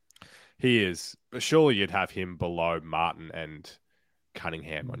favorite. He is. But surely you'd have him below Martin and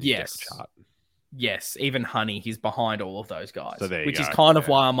Cunningham on your depth chart. Yes, even Honey, he's behind all of those guys. So there you which go. Is kind of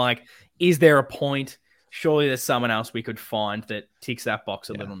why I'm like, is there a point? Surely there's someone else we could find that ticks that box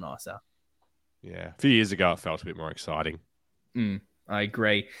a little nicer. Yeah. A few years ago, it felt a bit more exciting. I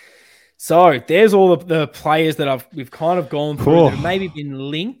agree. So there's all of the players that we've kind of gone through that have maybe been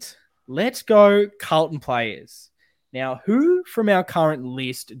linked. Let's go Carlton players. Now, who from our current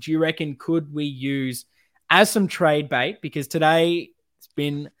list do you reckon could we use as some trade bait? Because today it's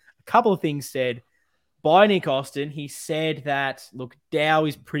been a couple of things said by Nick Austin. He said that, look, Dow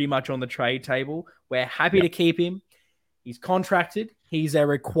is pretty much on the trade table. We're happy to keep him. He's contracted. He's a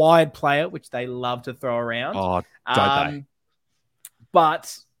required player, which they love to throw around. Oh, don't they?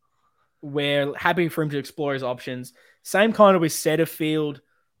 But we're happy for him to explore his options. Same kind of with Setterfield.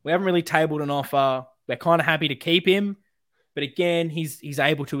 We haven't really tabled an offer. We're kind of happy to keep him. But again, he's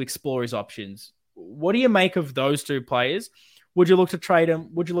able to explore his options. What do you make of those two players? Would you look to trade them?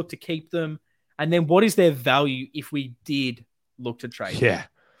 Would you look to keep them? And then what is their value if we did look to trade them? Yeah.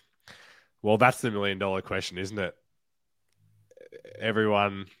 Well, that's the $1 million question, isn't it?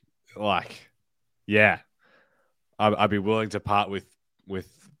 Everyone, I'd be willing to part with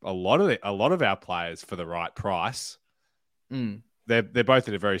a lot of our players for the right price. They're both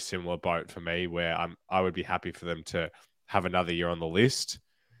in a very similar boat for me, where I would be happy for them to have another year on the list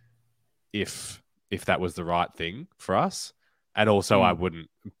if that was the right thing for us, and also I wouldn't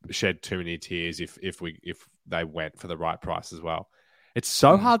shed too many tears if they went for the right price as well. It's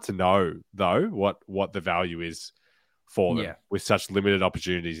so hard to know though what the value is for them with such limited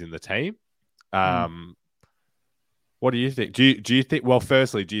opportunities in the team. What do you think? Do you think? Well,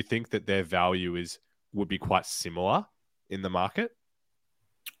 firstly, do you think that their value would be quite similar in the market?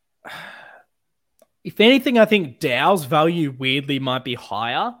 If anything, I think Dow's value weirdly might be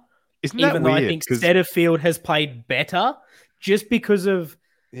higher. Isn't that even weird? Though I think Setterfield has played better just because of,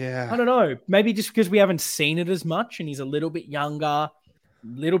 I don't know, maybe just because we haven't seen it as much and he's a little bit younger, a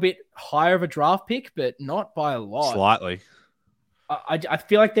little bit higher of a draft pick, but not by a lot. Slightly. I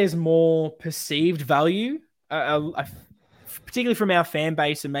feel like there's more perceived value, particularly from our fan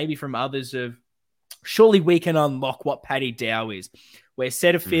base and maybe from others of, surely we can unlock what Paddy Dow is. Where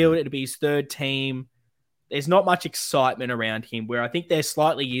Setterfield, it'll be his third team. There's not much excitement around him, where I think there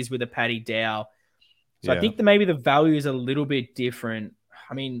slightly is with a Paddy Dow. So I think that maybe the value is a little bit different.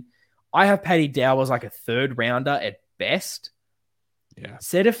 I mean, I have Paddy Dow as like a third rounder at best. Yeah.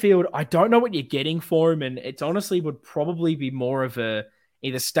 Setterfield, I don't know what you're getting for him, and it's honestly would probably be more of a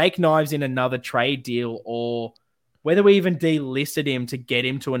either stake knives in another trade deal or whether we even delisted him to get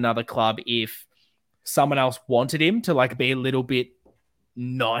him to another club if someone else wanted him to like be a little bit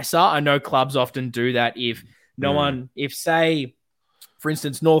nicer. I know clubs often do that if say, for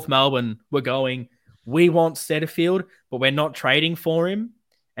instance, North Melbourne were going, we want Setterfield, but we're not trading for him.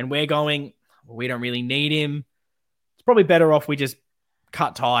 And we're going, we don't really need him. It's probably better off we just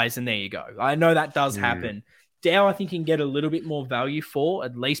cut ties and there you go. I know that does happen. Dow, I think you can get a little bit more value for,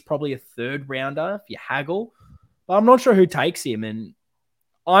 at least probably a third rounder if you haggle. But I'm not sure who takes him. And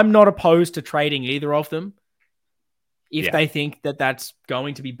I'm not opposed to trading either of them if they think that that's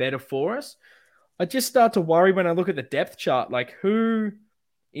going to be better for us. I just start to worry when I look at the depth chart, like who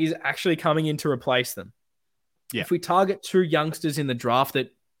is actually coming in to replace them. Yeah. If we target two youngsters in the draft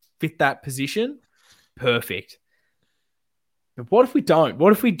that fit that position, perfect. But what if we don't?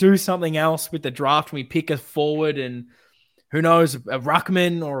 What if we do something else with the draft and we pick a forward and who knows, a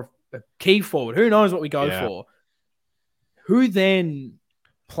ruckman or a key forward? Who knows what we go for? Who then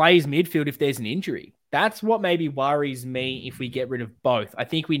plays midfield if there's an injury? That's what maybe worries me if we get rid of both. I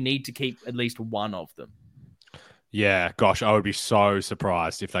think we need to keep at least one of them. Yeah, gosh, I would be so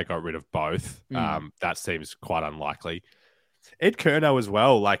surprised if they got rid of both. That seems quite unlikely. Ed Curnow as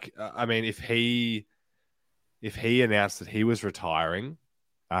well. Like, I mean, if he announced that he was retiring,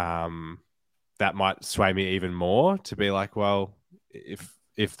 that might sway me even more to be like, well,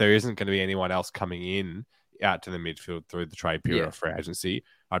 if there isn't going to be anyone else coming in out to the midfield through the trade period or free agency,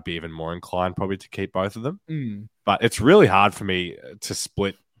 I'd be even more inclined probably to keep both of them. But it's really hard for me to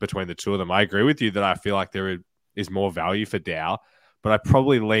split between the two of them. I agree with you that I feel like there is more value for Dow, but I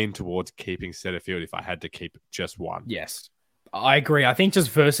probably lean towards keeping Setterfield if I had to keep just one. Yes, I agree. I think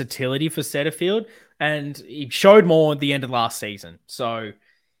just versatility for Setterfield, and he showed more at the end of last season. So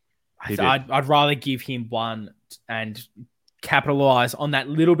I'd rather give him one and capitalize on that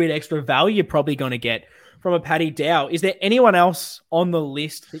little bit extra value you're probably going to get from a Paddy Dow. Is there anyone else on the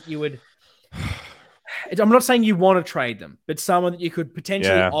list that you would I'm not saying you want to trade them, but someone that you could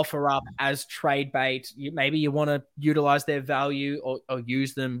potentially Yeah. offer up as trade bait. Maybe you want to utilize their value or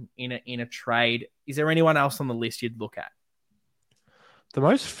use them in a trade. Is there anyone else on the list you'd look at? The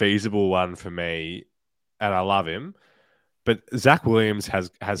most feasible one for me, and I love him, but Zach Williams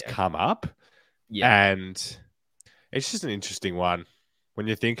has come up, and it's just an interesting one. When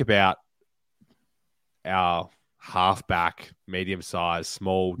you think about our halfback, medium-sized,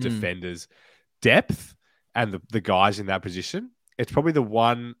 small defenders, depth, and the guys in that position, it's probably the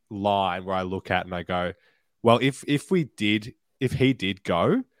one line where I look at and I go, well, if he did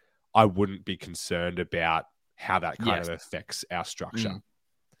go, I wouldn't be concerned about how that kind of affects our structure.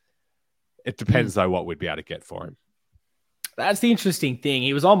 It depends, though, what we'd be able to get for him. That's the interesting thing.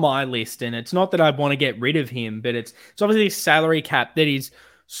 He was on my list, and it's not that I want to get rid of him, but it's obviously a salary cap that is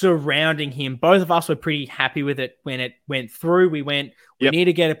surrounding him. Both of us were pretty happy with it when it went through. We need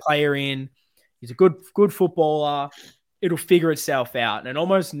to get a player in. He's a good footballer. It'll figure itself out. And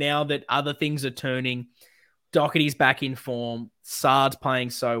almost now that other things are turning, Doherty's back in form. Sard's playing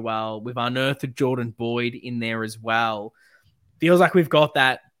so well. We've unearthed Jordan Boyd in there as well. Feels like we've got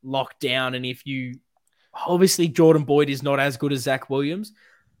that locked down. And obviously Jordan Boyd is not as good as Zach Williams,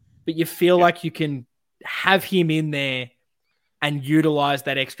 but you feel like you can have him in there and utilize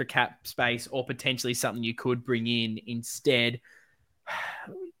that extra cap space, or potentially something you could bring in instead.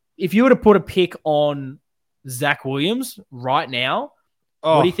 If you were to put a pick on Zach Williams right now,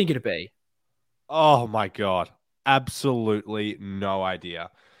 what do you think it'd be? Oh my God. Absolutely no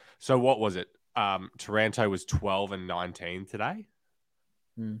idea. So what was it? Taranto was 12 and 19 today.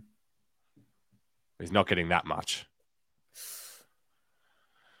 He's not getting that much.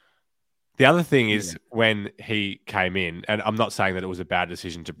 The other thing is when he came in, and I'm not saying that it was a bad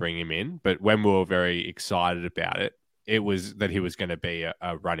decision to bring him in, but when we were very excited about it, it was that he was going to be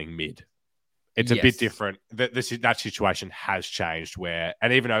a running mid. It's a bit different. That situation has changed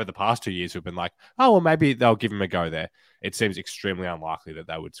and even over the past 2 years, we've been like, oh, well, maybe they'll give him a go there. It seems extremely unlikely that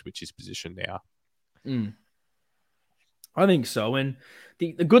they would switch his position now. I think so. And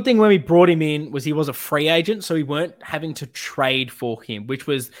the good thing when we brought him in was he was a free agent, so we weren't having to trade for him, which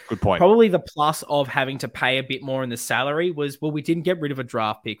was good point. Probably the plus of having to pay a bit more in the salary was, well, we didn't get rid of a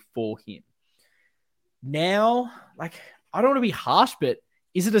draft pick for him. Now, I don't want to be harsh, but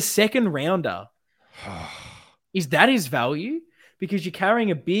is it a second rounder? Is that his value? Because you're carrying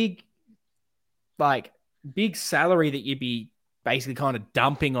a big salary that you'd be basically kind of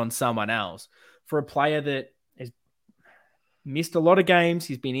dumping on someone else for a player that has missed a lot of games.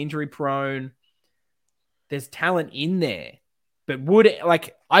 He's been injury prone. There's talent in there, but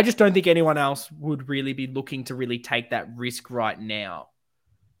I just don't think anyone else would really be looking to really take that risk right now.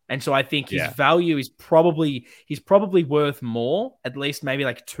 And so I think his value is he's probably worth more, at least maybe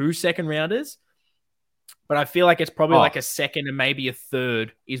 2 second rounders. But I feel like it's probably a second and maybe a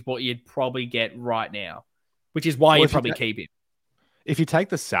third is what you'd probably get right now, which is why you'd probably keep him. If you take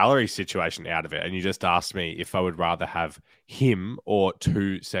the salary situation out of it and you just asked me if I would rather have him or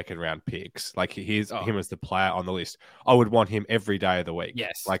 2 second round picks, him as the player on the list, I would want him every day of the week.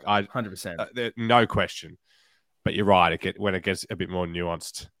 Yes. 100%. No question. But you're right. When it gets a bit more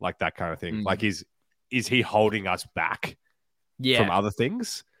nuanced, like that kind of thing, is he holding us back from other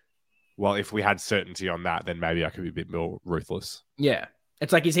things? Well, if we had certainty on that, then maybe I could be a bit more ruthless. Yeah.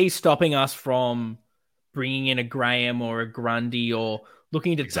 It's is he stopping us from bringing in a Graham or a Grundy or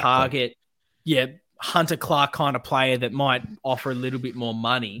looking to target, Hunter Clark kind of player that might offer a little bit more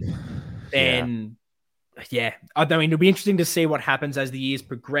money? Then, I mean, it'll be interesting to see what happens as the years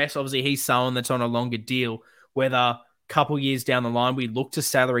progress. Obviously, he's someone that's on a longer deal, whether a couple years down the line we look to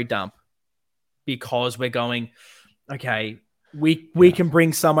salary dump because we're going, okay, we can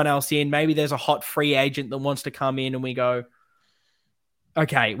bring someone else in. Maybe there's a hot free agent that wants to come in and we go,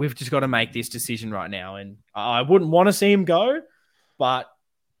 okay, we've just got to make this decision right now. And I wouldn't want to see him go, but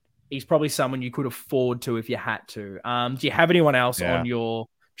he's probably someone you could afford to if you had to. Do you have anyone else on your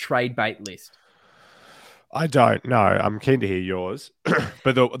trade bait list? I don't know. I'm keen to hear yours.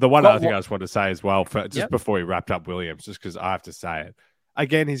 But the one other thing I just want to say as well, before we wrapped up Williams, just because I have to say it.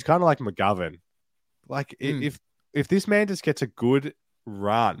 Again, he's kind of like McGovern. If this man just gets a good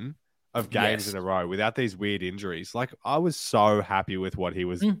run of games in a row without these weird injuries, I was so happy with what he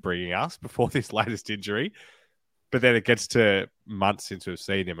was bringing us before this latest injury. But then it gets to months since we've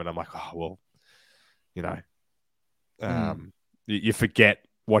seen him, and I'm like, oh, well, you forget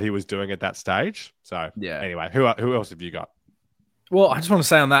what he was doing at that stage. So anyway, who else have you got? Well, I just want to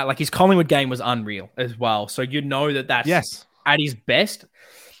say on that, his Collingwood game was unreal as well. So you know that's at his best.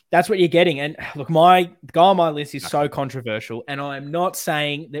 That's what you're getting. And look, the guy on my list is so controversial, and I'm not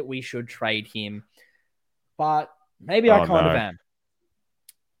saying that we should trade him. but maybe I Oh, kind of no. am.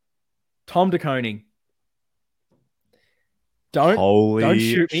 Tom de Koning. Don't Holy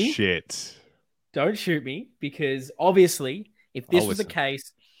shoot me. shit. Don't shoot me, because obviously, if this I'll was the listen.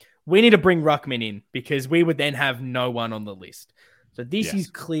 case, we need to bring Ruckman in, because we would then have no one on the list. So this is Yes.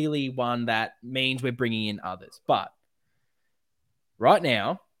 clearly one that means we're bringing in others. But right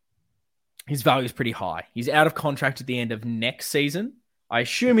now, his value is pretty high. He's out of contract at the end of next season. I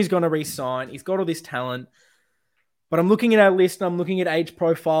assume he's going to re-sign. He's got all this talent. But I'm looking at our list, and I'm looking at age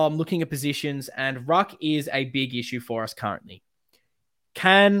profile, I'm looking at positions, and Ruck is a big issue for us currently.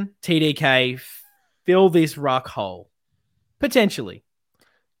 Can TDK fill this Ruck hole? Potentially.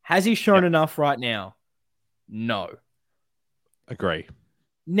 Has he shown enough right now? No. Agree.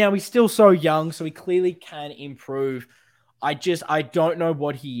 Now, he's still so young, so he clearly can improve. I don't know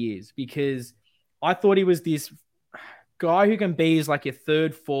what he is, because I thought he was this guy who can be as like your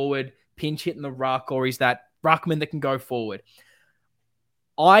third forward, pinch hitting the ruck, or he's that ruckman that can go forward.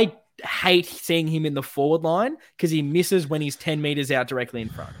 I hate seeing him in the forward line because he misses when he's 10 meters out directly in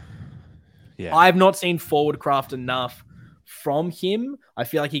front. Yeah. I've not seen forward craft enough from him. I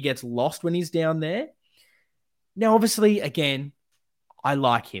feel like he gets lost when he's down there. Now, obviously, again, I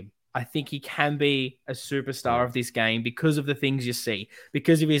like him. I think he can be a superstar of this game because of the things you see,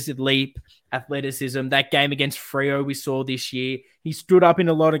 because of his leap, athleticism. That game against Freo we saw this year, he stood up in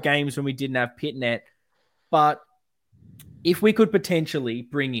a lot of games when we didn't have Pitnet. But if we could potentially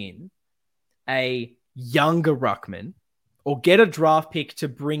bring in a younger ruckman, or get a draft pick to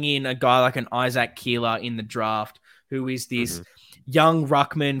bring in a guy like an Isaac Keeler in the draft, who is this young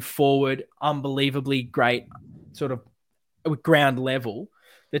ruckman forward, unbelievably great sort of ground level,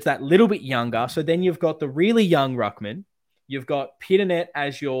 that's that little bit younger. So then you've got the really young ruckman, you've got Pitternet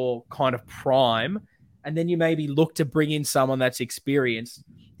as your kind of prime, and then you maybe look to bring in someone that's experienced.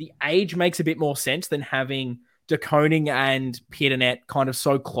 The age makes a bit more sense than having de Koning and Pitternet kind of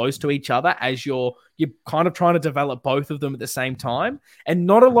so close to each other, as you're kind of trying to develop both of them at the same time. And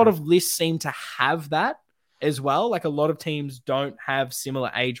not a lot of lists seem to have that as well. Like, a lot of teams don't have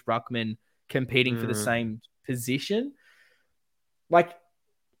similar age ruckmen competing for the same position. Like,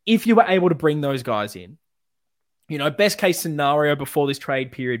 if you were able to bring those guys in, best case scenario before this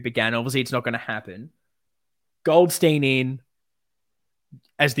trade period began, obviously it's not going to happen. Goldstein in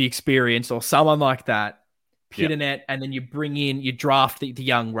as the experience, or someone like that, Pitternet, and then you draft the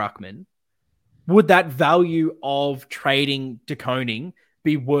young ruckman. Would that value of trading de Koning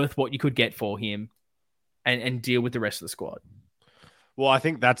be worth what you could get for him and deal with the rest of the squad? Well, I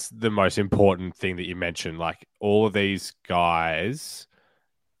think that's the most important thing that you mentioned. Like, all of these guys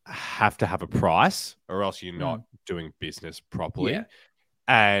have to have a price, or else you're not doing business properly. Yeah.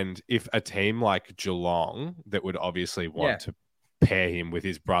 And if a team like Geelong, that would obviously want to pair him with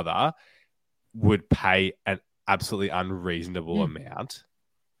his brother, would pay an absolutely unreasonable amount,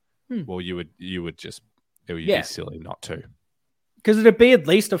 well, it would be silly not to. Because it'd be at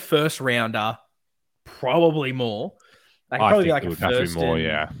least a first rounder, probably more. Like, probably be like a first more,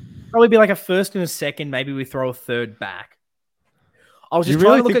 probably be like a first and a second. Maybe we throw a third back. I was just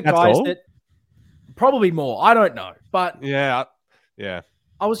trying to look at guys that probably more. I don't know, but yeah.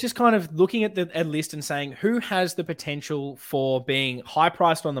 I was just kind of looking at the list and saying, who has the potential for being high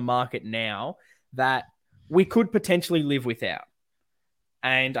priced on the market now that we could potentially live without?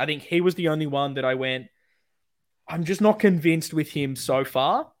 And I think he was the only one that I went, I'm just not convinced with him so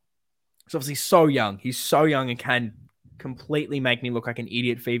far. He's obviously so young. He's so young and can completely make me look like an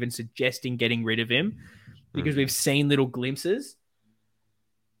idiot for even suggesting getting rid of him, because we've seen little glimpses.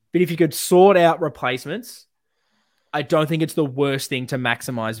 But if you could sort out replacements, I don't think it's the worst thing to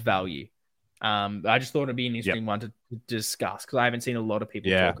maximize value. I just thought it'd be an interesting one to discuss, because I haven't seen a lot of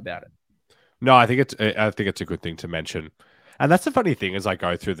people talk about it. No, I think it's a good thing to mention. And that's the funny thing, as I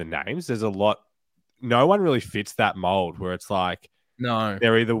go through the names, there's a lot. No one really fits that mold where it's like, no,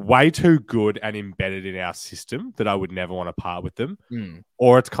 they're either way too good and embedded in our system that I would never want to part with them,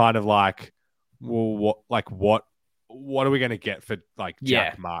 or it's kind of like, well, what are we going to get for like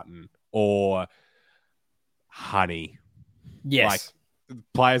Jack Martin or Honey? Yes, like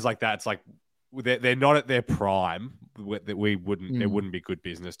players like that. It's like they're not at their prime. That we wouldn't. It wouldn't be good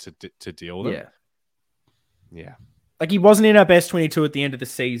business to deal with them. Yeah. Like, he wasn't in our best 22 at the end of the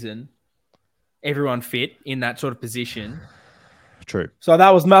season. Everyone fit in that sort of position. True. So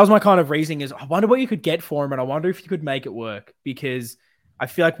that was my kind of reasoning, is I wonder what you could get for him, and I wonder if you could make it work, because I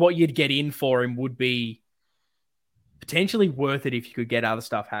feel like what you'd get in for him would be potentially worth it if you could get other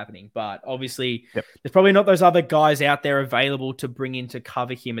stuff happening. But obviously, there's probably not those other guys out there available to bring in to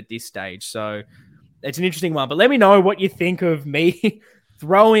cover him at this stage. So it's an interesting one. But let me know what you think of me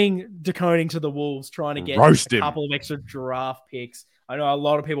throwing DeConing to the Wolves, trying to get Roast a him. couple of extra draft picks. I know a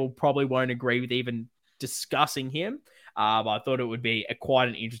lot of people probably won't agree with even discussing him, but I thought it would be quite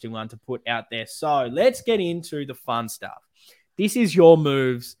an interesting one to put out there. So let's get into the fun stuff. This is your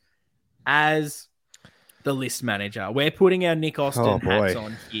moves as the list manager. We're putting our Nick Austin hats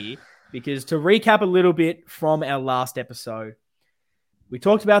on here because to recap a little bit from our last episode, we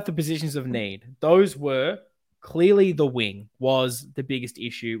talked about the positions of need. Those were clearly the wing was the biggest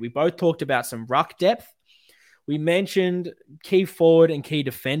issue. We both talked about some ruck depth. We mentioned key forward and key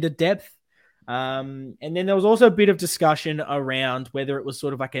defender depth. And then there was also a bit of discussion around whether it was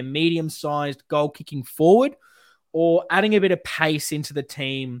sort of like a medium-sized goal-kicking forward or adding a bit of pace into the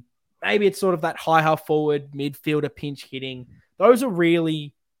team. Maybe it's sort of that high half forward, midfielder pinch hitting. Those are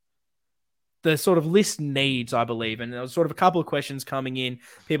really the sort of list needs, I believe. And there was sort of a couple of questions coming in,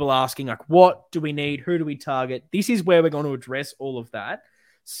 people asking like, what do we need? Who do we target? This is where we're going to address all of that.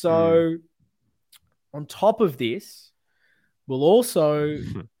 So on top of this, we'll also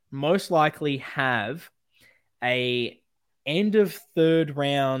most likely have a end of third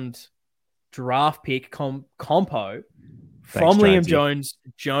round draft pick compo from Liam Jones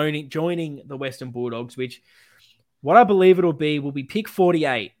joining the Western Bulldogs, which what I believe it'll be will be pick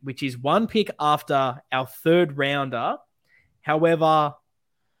 48, which is one pick after our third rounder. However,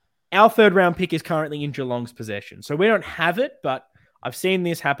 our third round pick is currently in Geelong's possession. So we don't have it, but I've seen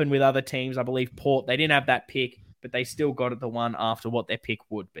this happen with other teams. I believe Port, they didn't have that pick, but they still got it the one after what their pick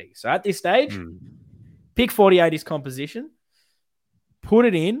would be. So at this stage, pick 48 is composition. Put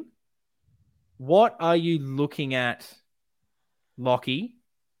it in. What are you looking at, Lockie?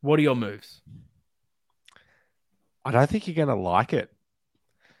 What are your moves? I don't think you're going to like it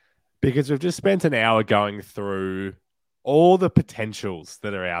because we've just spent an hour going through all the potentials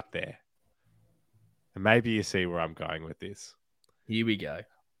that are out there. And maybe you see where I'm going with this. Here we go.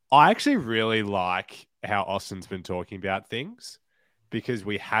 I actually really like how Austin's been talking about things because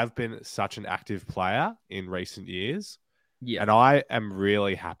we have been such an active player in recent years. Yeah. And I am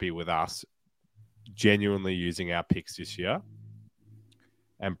really happy with us genuinely using our picks this year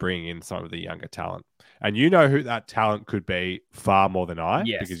and bringing in some of the younger talent. And you know who that talent could be far more than I,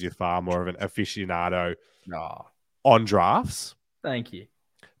 because you're far more of an aficionado on drafts. Thank you.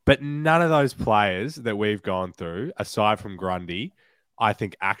 But none of those players that we've gone through, aside from Grundy, I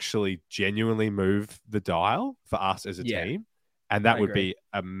think actually genuinely move the dial for us as a team. And that would be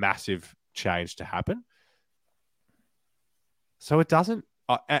a massive change to happen. So it doesn't,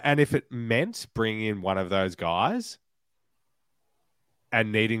 and if it meant bringing in one of those guys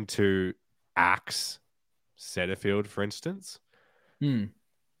and needing to axe Setterfield, for instance,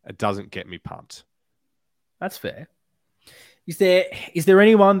 it doesn't get me pumped. That's fair. Is there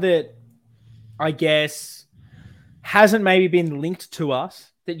anyone that I guess hasn't maybe been linked to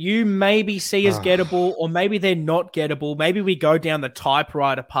us that you maybe see as gettable, or maybe they're not gettable? Maybe we go down the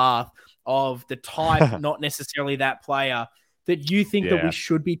typewriter path of the type, not necessarily that player that you think that we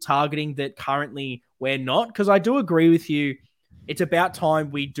should be targeting that currently we're not? Because I do agree with you. It's about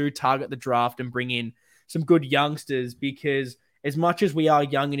time we do target the draft and bring in some good youngsters, because as much as we are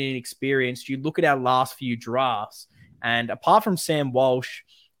young and inexperienced, you look at our last few drafts, and apart from Sam Walsh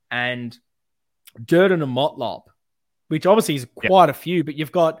and Durden and Motlop, which obviously is quite a few, but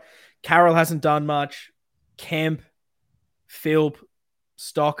you've got Carroll hasn't done much, Kemp, Philp,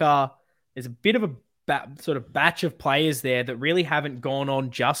 Stocker. There's a bit of a sort of batch of players there that really haven't gone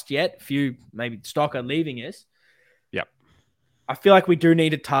on just yet. Few, maybe Stocker leaving us. I feel like we do need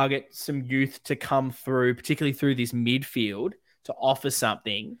to target some youth to come through, particularly through this midfield, to offer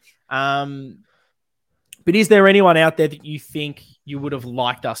something. But is there anyone out there that you think you would have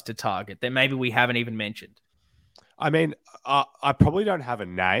liked us to target that maybe we haven't even mentioned? I mean, I probably don't have a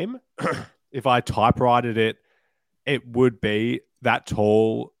name. If I typewritten it, it would be that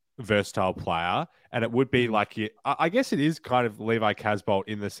tall, versatile player. And it would be like, I guess it is kind of Levi Casbolt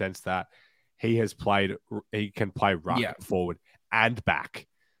in the sense that he can play ruck, forward and back.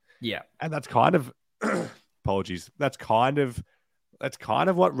 Yeah. And that's kind of, apologies, that's kind of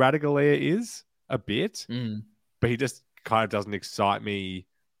what Radaglia is a bit, but he just kind of doesn't excite me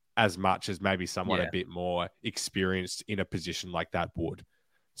as much as maybe someone a bit more experienced in a position like that would.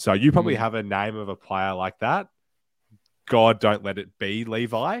 So you probably have a name of a player like that. God, don't let it be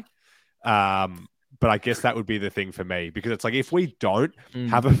Levi. But I guess that would be the thing for me, because it's like, if we don't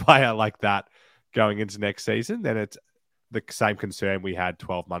have a player like that going into next season, then it's the same concern we had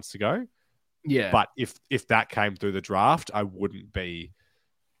 12 months ago. Yeah. But if that came through the draft, I wouldn't be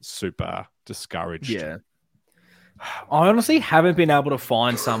super discouraged. Yeah. I honestly haven't been able to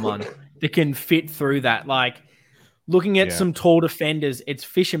find someone that can fit through that. Like, Looking at Yeah. some tall defenders, it's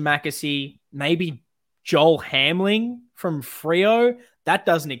Fisher Mackesy, maybe Joel Hamling from Freo. That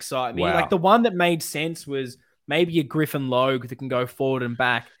doesn't excite me. Wow. Like the one that made sense was maybe a Griffin Logue that can go forward and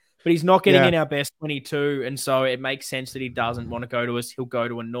back, but he's not getting in our best 22. And so it makes sense that he doesn't want to go to us. He'll go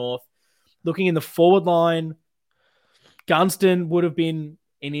to a North. Looking in the forward line, Gunston would have been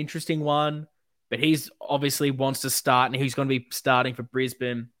an interesting one, but he's obviously wants to start and he's going to be starting for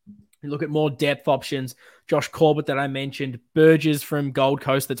Brisbane. You look at more depth options, Josh Corbett that I mentioned, Burgess from Gold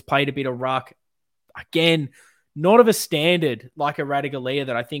Coast that's played a bit of ruck. Again, not of a standard like a Radigalia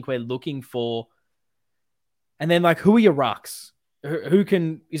that I think we're looking for. And then like, who are your rucks?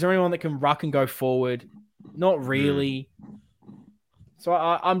 Is there anyone that can ruck and go forward? Not really. So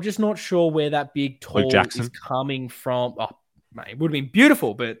I'm just not sure where that big tall is coming from. Oh, mate, it would have been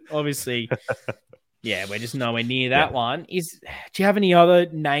beautiful, but obviously, yeah, we're just nowhere near that one. Do you have any other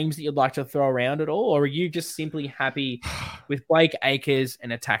names that you'd like to throw around at all? Or are you just simply happy with Blake Acres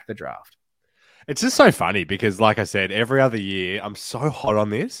and attack the draft? It's just so funny because, like I said, every other year I'm so hot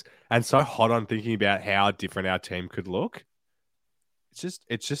on this and so hot on thinking about how different our team could look.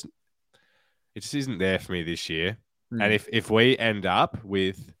 It just isn't there for me this year. And if we end up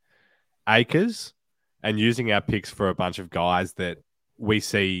with Acres and using our picks for a bunch of guys that we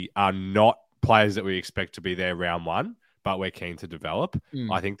see are not players that we expect to be there round one, but we're keen to develop,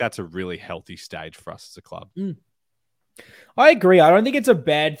 I think that's a really healthy stage for us as a club. I agree. I don't think it's a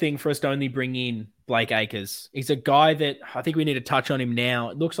bad thing for us to only bring in Blake Acres. He's a guy that I think we need to touch on him now.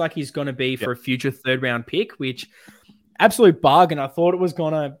 It looks like he's going to be for a future third round pick, which absolute bargain. I thought it was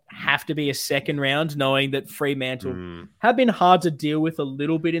going to have to be a second round, knowing that Fremantle have been hard to deal with a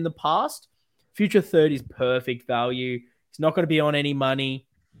little bit in the past. Future third is perfect value. He's not going to be on any money.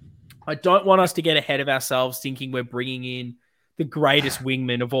 I don't want us to get ahead of ourselves thinking we're bringing in the greatest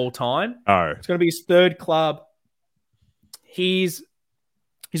wingman of all time. It's going to be his third club. He's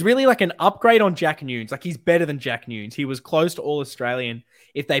really like an upgrade on Jack Nunes. Like he's better than Jack Nunes. He was close to All-Australian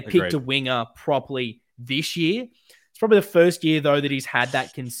if they picked a winger properly this year. It's probably the first year, though, that he's had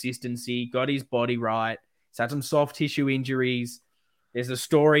that consistency, got his body right. He's had some soft tissue injuries. There's a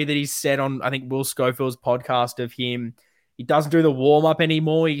story that he's said on, I think, Will Schofield's podcast of him. He doesn't do the warm-up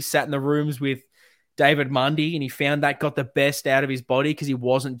anymore. He sat in the rooms with David Mundy, and he found that got the best out of his body because he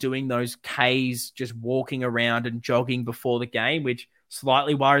wasn't doing those Ks just walking around and jogging before the game, which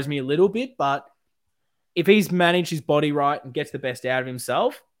slightly worries me a little bit. But if he's managed his body right and gets the best out of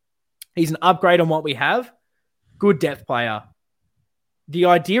himself, he's an upgrade on what we have. Good depth player. The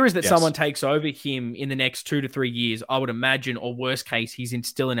idea is that someone takes over him in the next 2 to 3 years, I would imagine, or worst case, he's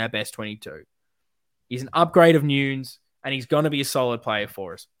still in our best 22. He's an upgrade of Nunes, and he's going to be a solid player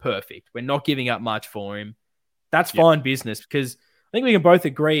for us. Perfect. We're not giving up much for him. That's fine business because I think we can both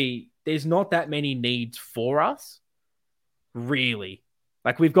agree there's not that many needs for us, really.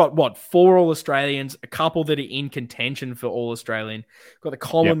 Like we've got, 4 All-Australians, a couple that are in contention for All-Australian. We've got the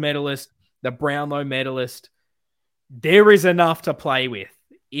Coleman medalist, the Brownlow medalist. There is enough to play with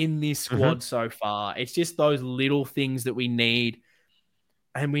in this squad so far. It's just those little things that we need,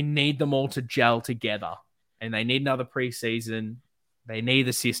 and we need them all to gel together. And they need another preseason. They need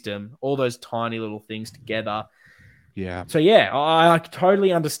the system, all those tiny little things together. Yeah. So, I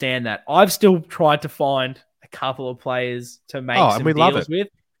totally understand that. I've still tried to find a couple of players to make some deals with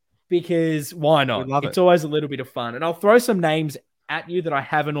because why not? It's always a little bit of fun. And I'll throw some names at you that I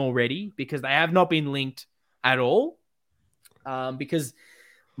haven't already because they have not been linked at all. Because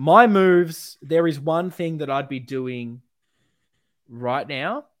my moves, there is one thing that I'd be doing right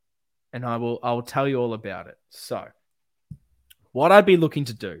now, and I will tell you all about it. So, what I'd be looking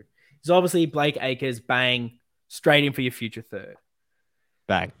to do is obviously Blake Acres, bang, straight in for your future third.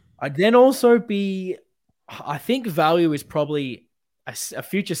 Bang. I'd then also I think value is probably a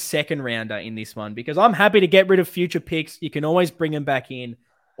future second rounder in this one because I'm happy to get rid of future picks. You can always bring them back in.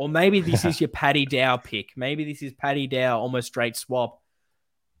 Or maybe this is your Paddy Dow pick. Maybe this is Paddy Dow, almost straight swap.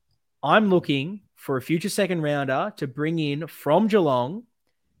 I'm looking for a future second rounder to bring in from Geelong,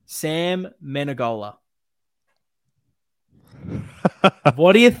 Sam Menegola.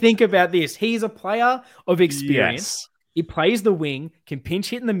 What do you think about this? He's a player of experience. He plays the wing, can pinch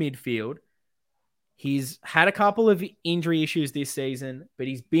hit in the midfield. He's had a couple of injury issues this season, but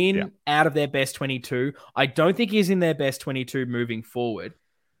he's been out of their best 22. I don't think he's in their best 22 moving forward.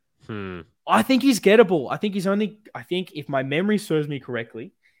 I think he's gettable. I think if my memory serves me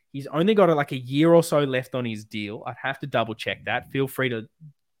correctly, he's only got like a year or so left on his deal. I'd have to double check that. Feel free to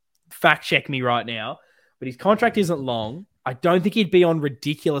fact check me right now. But his contract isn't long. I don't think he'd be on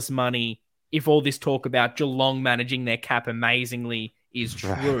ridiculous money if all this talk about Geelong managing their cap amazingly is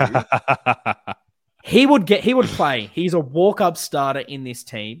true. He would play. He's a walk-up starter in this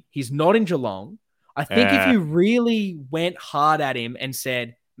team. He's not in Geelong. I think if you really went hard at him and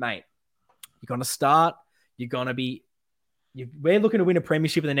said, mate, you're going to start, we're looking to win a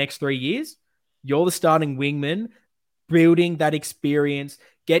premiership in the next 3 years. You're the starting wingman, building that experience,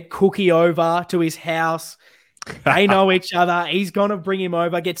 get Cookie over to his house. They know each other. He's going to bring him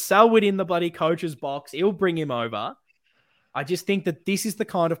over, get Selwood in the bloody coach's box. He'll bring him over. I just think that this is the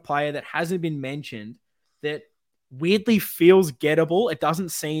kind of player that hasn't been mentioned that weirdly feels gettable. It doesn't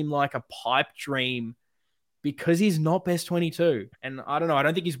seem like a pipe dream because he's not best 22. And I don't know. I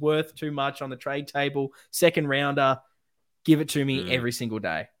don't think he's worth too much on the trade table. Second rounder, give it to me every single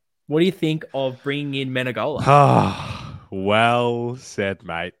day. What do you think of bringing in Menegola? Well said,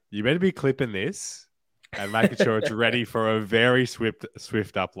 mate. You better be clipping this and making sure it's ready for a very swift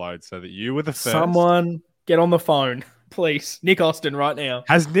upload so that you were the first. Someone get on the phone. Please, Nick Austin, right now.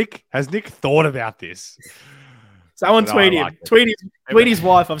 Has Nick thought about this? Someone tweet him. Tweet his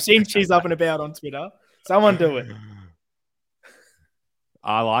wife. I've seen she's up and about on Twitter. Someone do it.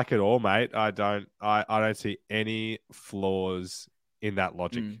 I like it all, mate. I don't see any flaws in that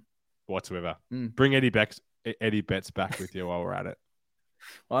logic whatsoever. Bring Eddie Betts back with you while we're at it.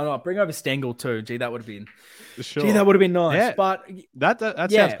 Why not? Bring over Stengel too. Gee, that would have been. Sure. Gee, that would have been nice. Yeah, but that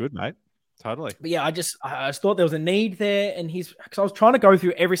sounds good, mate. Totally. But yeah, I just thought there was a need there, and because I was trying to go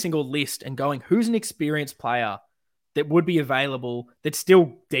through every single list and going, who's an experienced player that would be available that's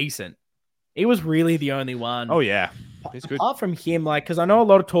still decent. He was really the only one. Oh yeah, he's good. Apart from him, because I know a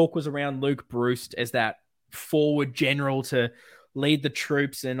lot of talk was around Luke Bruce as that forward general to lead the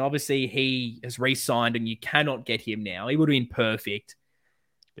troops, and obviously he has re-signed, and you cannot get him now. He would have been perfect.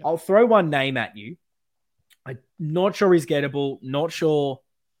 Yeah. I'll throw one name at you. I'm not sure he's gettable. Not sure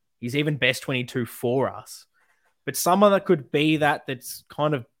he's even best 22 for us. But someone that could be that's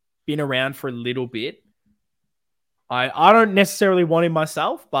kind of been around for a little bit. I don't necessarily want him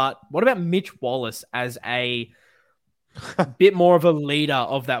myself, but what about Mitch Wallace as a bit more of a leader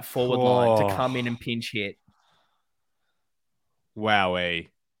of that forward line to come in and pinch hit? Wowee.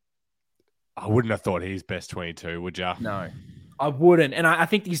 I wouldn't have thought he's best 22, would you? No, I wouldn't. And I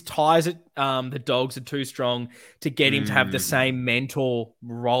think these ties at the Dogs are too strong to get him to have the same mentor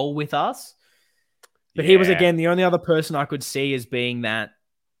role with us. But he was, again, the only other person I could see as being that,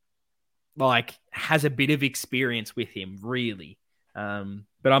 has a bit of experience with him, really.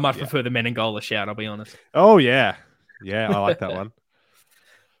 But I much prefer the Menegola shout, I'll be honest. Oh, yeah. Yeah, I like that one.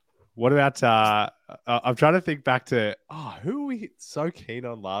 What about, I'm trying to think back to, who were we so keen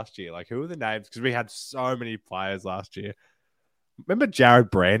on last year? Who were the names? Because we had so many players last year. Remember Jared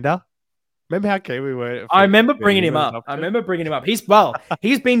Brander? Remember how keen we were? I remember bringing him up. He's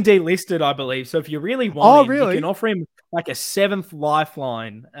been delisted, I believe. So if you really want him, you can offer him a seventh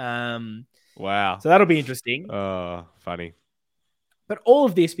lifeline. Wow. So that'll be interesting. Oh, funny. But all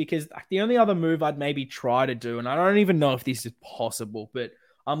of this, because the only other move I'd maybe try to do, and I don't even know if this is possible, but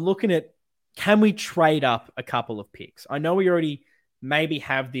I'm looking at, can we trade up a couple of picks? I know we already maybe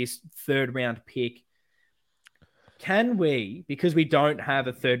have this third round pick. Can we, because we don't have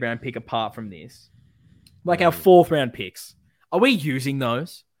a third round pick apart from this, our fourth round picks, are we using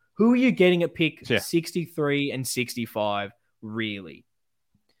those? Who are you getting at pick 63 and 65, really?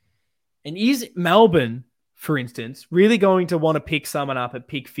 And is Melbourne, for instance, really going to want to pick someone up at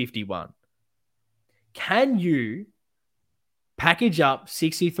pick 51? Can you package up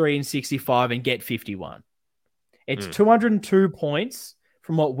 63 and 65 and get 51? It's 202 points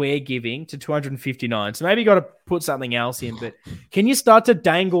from what we're giving to 259. So maybe you got to put something else in, but can you start to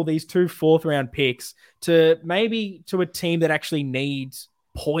dangle these two fourth round picks to a team that actually needs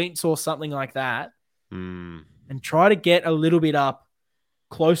points or something like that and try to get a little bit up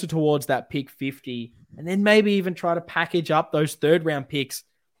closer towards that pick 50, and then maybe even try to package up those third round picks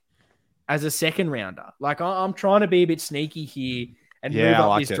as a second rounder? I'm trying to be a bit sneaky here and move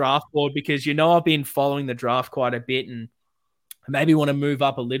up this draft board, because I've been following the draft quite a bit and maybe want to move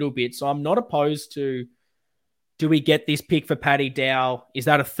up a little bit. So I'm not opposed to, do we get this pick for Paddy Dow? Is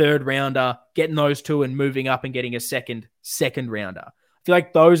that a third rounder? Getting those two and moving up and getting a second rounder. I feel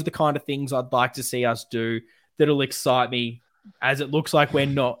like those are the kind of things I'd like to see us do that'll excite me, as it looks like we're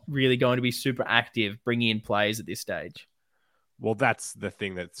not really going to be super active bringing in players at this stage. Well, that's the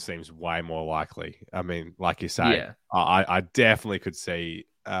thing that seems way more likely. I mean, like you say, I definitely could see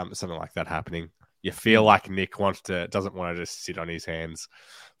something like that happening. You feel like Nick doesn't want to just sit on his hands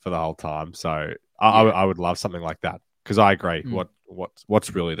for the whole time. So I would love something like that, because I agree.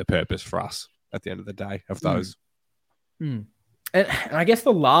 What's really the purpose for us at the end of the day of those? And I guess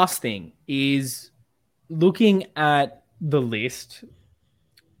the last thing is looking at the list.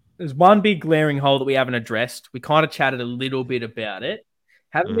 there's one big glaring hole that we haven't addressed. We kind of chatted a little bit about it.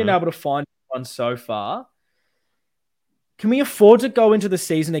 Haven't been able to find one so far. Can we afford to go into the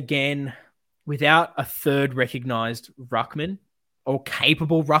season again without a third recognised ruckman or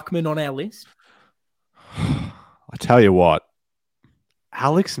capable ruckman on our list? I tell you what,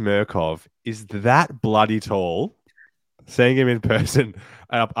 Alex Murkov is that bloody tall. Seeing him in person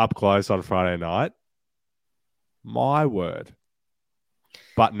up close on Friday night, my word.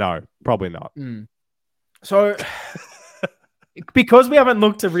 But no, probably not. So, because we haven't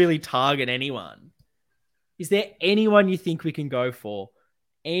looked to really target anyone, is there anyone you think we can go for?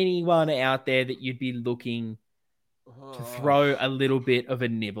 Anyone out there that you'd be looking to throw a little bit of a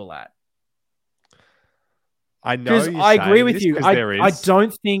nibble at? I know because I agree with you. I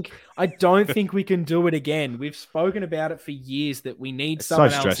don't is. think we can do it again. We've spoken about it for years that we need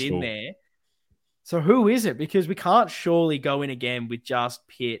someone else in there. So who is it? Because we can't surely go in again with just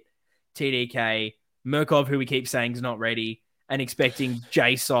Pitt, TDK, Murkov, who we keep saying is not ready, and expecting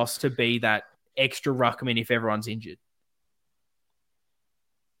JSOS to be that extra ruckman if everyone's injured.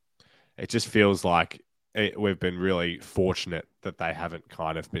 It just feels like we've been really fortunate that they haven't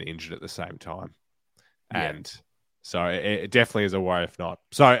kind of been injured at the same time. And so it definitely is a worry if not.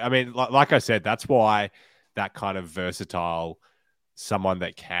 So, I mean, like I said, that's why that kind of versatile, someone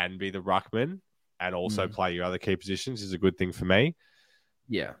that can be the ruckman and also play your other key positions is a good thing for me.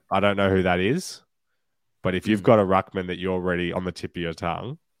 Yeah. I don't know who that is, but if you've got a ruckman that you're already on the tip of your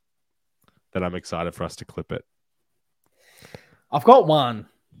tongue, then I'm excited for us to clip it. I've got one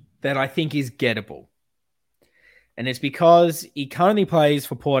that I think is gettable. And it's because he currently plays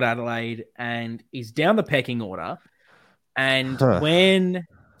for Port Adelaide and is down the pecking order. And when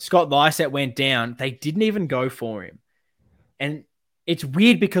Scott Lysett went down, they didn't even go for him. And it's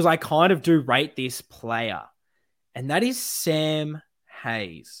weird because I kind of do rate this player. And that is Sam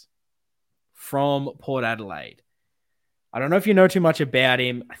Hayes from Port Adelaide. I don't know if you know too much about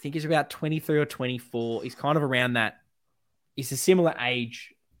him. I think he's about 23 or 24. He's kind of around that. He's a similar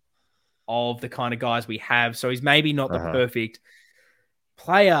age of the kind of guys we have. So he's maybe not the perfect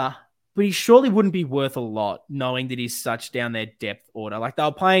player, but he surely wouldn't be worth a lot knowing that he's such down their depth order. Like they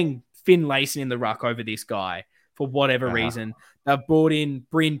were playing Finn Layson in the ruck over this guy for whatever reason. They've brought in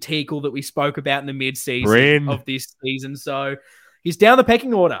Bryn Teakle that we spoke about in the mid-season of this season. So he's down the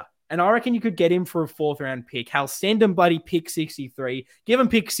pecking order. And I reckon you could get him for a 4th round pick. Hell, send him bloody pick 63. Give him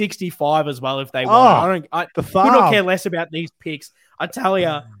pick 65 as well if they want. I could not care less about these picks. I tell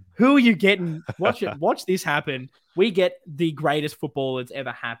you, who are you getting? Watch this happen. We get the greatest footballers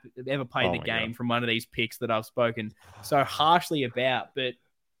ever played the game from one of these picks that I've spoken so harshly about. But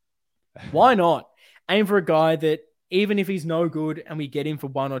why not aim for a guy that even if he's no good and we get him for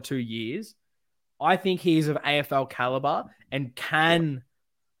 1 or 2 years, I think he's of AFL caliber and can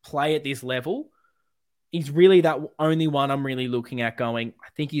play at this level. He's really that only one I'm really looking at going, I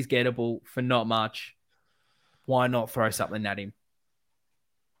think he's gettable for not much. Why not throw something at him?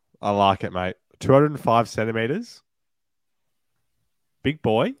 I like it, mate. 205 centimeters. Big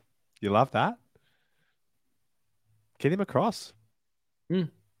boy. You love that. Get him across.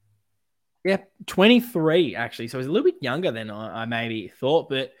 Yeah, 23, actually. So he's a little bit younger than I maybe thought,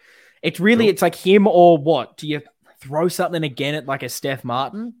 but it's really, it's like him or what? Do you throw something again at like a Steph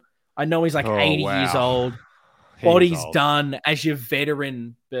Martin? I know he's like 80 years old. Body's done as your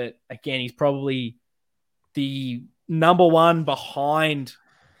veteran, but again, he's probably the number one behind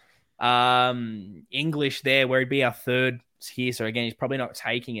English there, where he'd be our third here. So again, he's probably not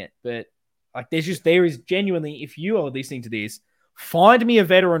taking it. But like, there is genuinely, if you are listening to this, find me a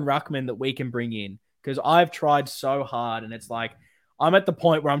veteran ruckman that we can bring in, because I've tried so hard, and it's like I'm at the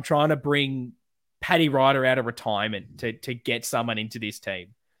point where I'm trying to bring Paddy Ryder out of retirement to get someone into this team,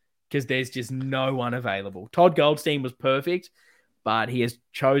 because there's just no one available. Todd Goldstein was perfect, but he has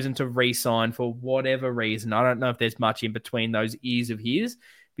chosen to re-sign for whatever reason. I don't know if there's much in between those ears of his,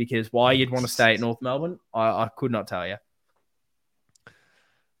 because why you'd want to stay at North Melbourne, I could not tell you.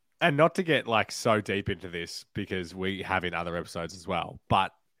 And not to get like so deep into this, because we have in other episodes as well,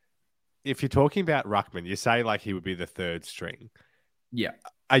 but if you're talking about ruckman, you say like he would be the third string. Yeah.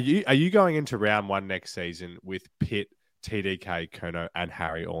 Are you going into round 1 next season with Pitt, TDK, Kerno, and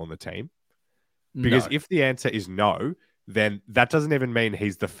Harry all on the team? Because if the answer is no, then that doesn't even mean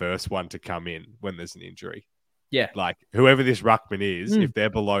he's the first one to come in when there's an injury. Yeah. Like whoever this ruckman is, if they're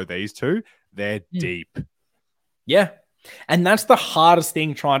below these two, they're deep. Yeah. And that's the hardest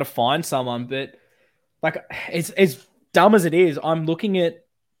thing, trying to find someone. But like, it's as dumb as it is, I'm looking at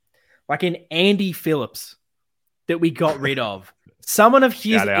like an Andy Phillips that we got rid of. Someone of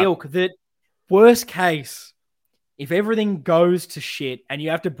his ilk that, worst case, if everything goes to shit and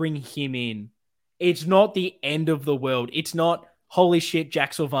you have to bring him in, it's not the end of the world. It's not, holy shit,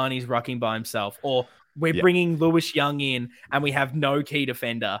 Jack Silvani's rucking by himself, or we're bringing Lewis Young in and we have no key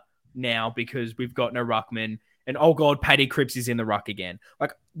defender now because we've got no ruckman. And oh God, Paddy Cripps is in the ruck again.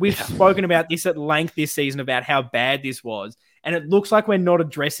 Like, we've spoken about this at length this season about how bad this was. And it looks like we're not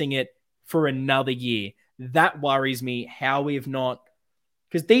addressing it for another year. That worries me, how we've not,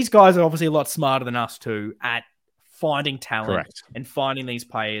 because these guys are obviously a lot smarter than us too at finding talent and finding these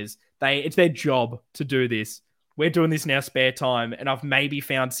players. It's their job to do this. We're doing this in our spare time, and I've maybe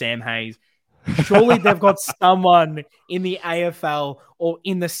found Sam Hayes. Surely they've got someone in the AFL or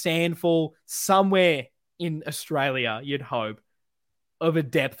in the Sandful somewhere in Australia, you'd hope, of a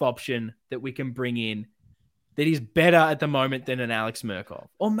depth option that we can bring in that is better at the moment than an Alex Murkov.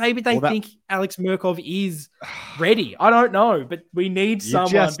 Or maybe they think Alex Murkov is ready. I don't know, but we need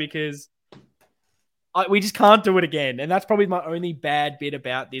someone because we just can't do it again. And that's probably my only bad bit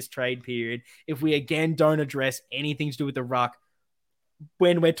about this trade period. If we again don't address anything to do with the ruck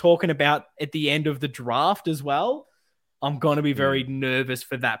when we're talking about at the end of the draft as well, I'm going to be very nervous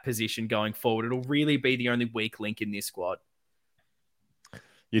for that position going forward. It'll really be the only weak link in this squad.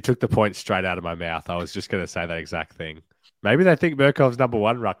 You took the point straight out of my mouth. I was just going to say that exact thing. Maybe they think Murkov's number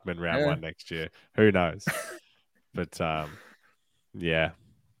one ruckman round one next year. Who knows? But yeah,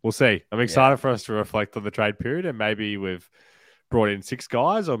 we'll see. I'm excited for us to reflect on the trade period, and maybe we've brought in 6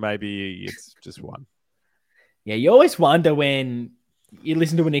 guys, or maybe it's just one. Yeah, you always wonder when you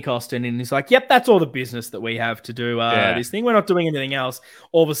listen to a Nick Austin and he's like, yep, that's all the business that we have to do this thing. We're not doing anything else.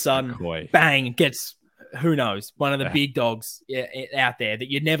 All of a sudden, bang, gets, who knows, one of the big dogs out there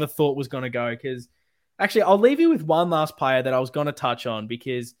that you never thought was going to go. Because actually, I'll leave you with one last player that I was going to touch on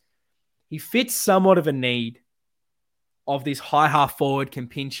because he fits somewhat of a need of this high half forward, can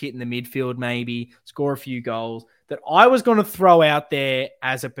pinch hit in the midfield, maybe score a few goals, that I was going to throw out there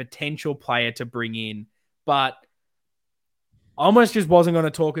as a potential player to bring in. But I almost just wasn't going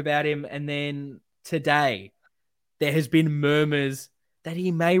to talk about him. And then today, there has been murmurs that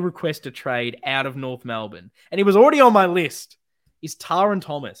he may request a trade out of North Melbourne. And he was already on my list. Is Taron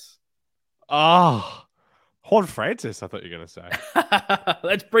Thomas. Oh, Juan Francis, I thought you were going to say.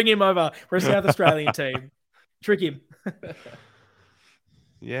 Let's bring him over for a South Australian team. Trick him.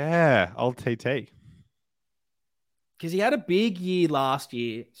 Yeah, old TT. Because he had a big year last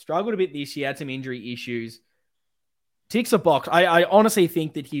year, struggled a bit this year, had some injury issues. Ticks a box. I honestly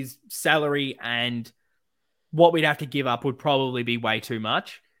think that his salary and what we'd have to give up would probably be way too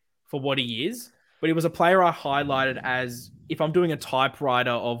much for what he is. But he was a player I highlighted as, if I'm doing a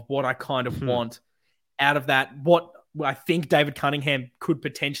typewriter of what I kind of want out of that, what I think David Cunningham could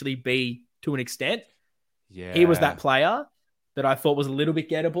potentially be to an extent. Yeah, he was that player that I thought was a little bit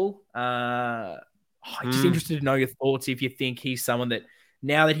gettable. I'm just interested to know your thoughts if you think he's someone that,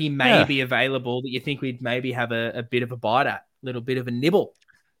 now that he may be available, that you think we'd maybe have a bit of a bite at, a little bit of a nibble.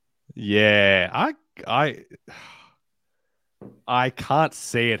 Yeah, I can't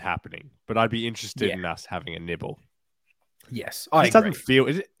see it happening, but I'd be interested in us having a nibble. Yes, I agree.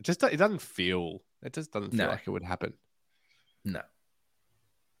 It doesn't feel like it would happen. No.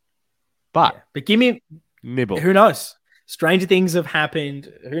 But give me nibble. Who knows? Stranger things have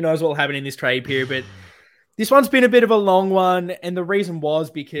happened. Who knows what will happen in this trade period, but this one's been a bit of a long one, and the reason was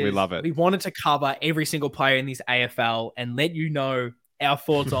because we love it. We wanted to cover every single player in this AFL and let you know our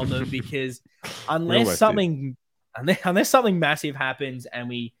thoughts on them, because unless something massive happens and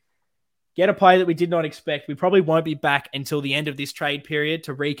we get a player that we did not expect, we probably won't be back until the end of this trade period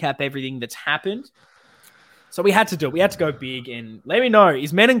to recap everything that's happened. So we had to do it. We had to go big, and let me know,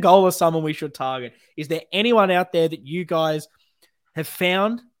 is Menengola someone we should target? Is there anyone out there that you guys have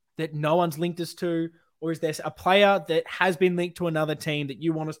found that no one's linked us to? Or is there a player that has been linked to another team that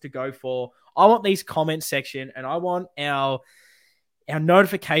you want us to go for? I want these comment section, and I want our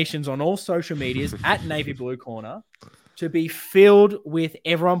notifications on all social medias at Navy Blue Corner to be filled with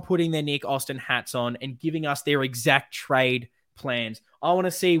everyone putting their Nick Austin hats on and giving us their exact trade plans. I want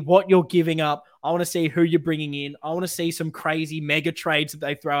to see what you're giving up. I want to see who you're bringing in. I want to see some crazy mega trades that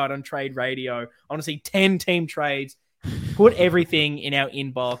they throw out on Trade Radio. I want to see 10 team trades. Put everything in our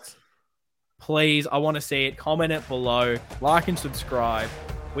inbox. Please, I want to see it. Comment it below. Like and subscribe.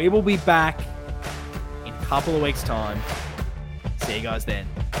 We will be back in a couple of weeks' time. See you guys then.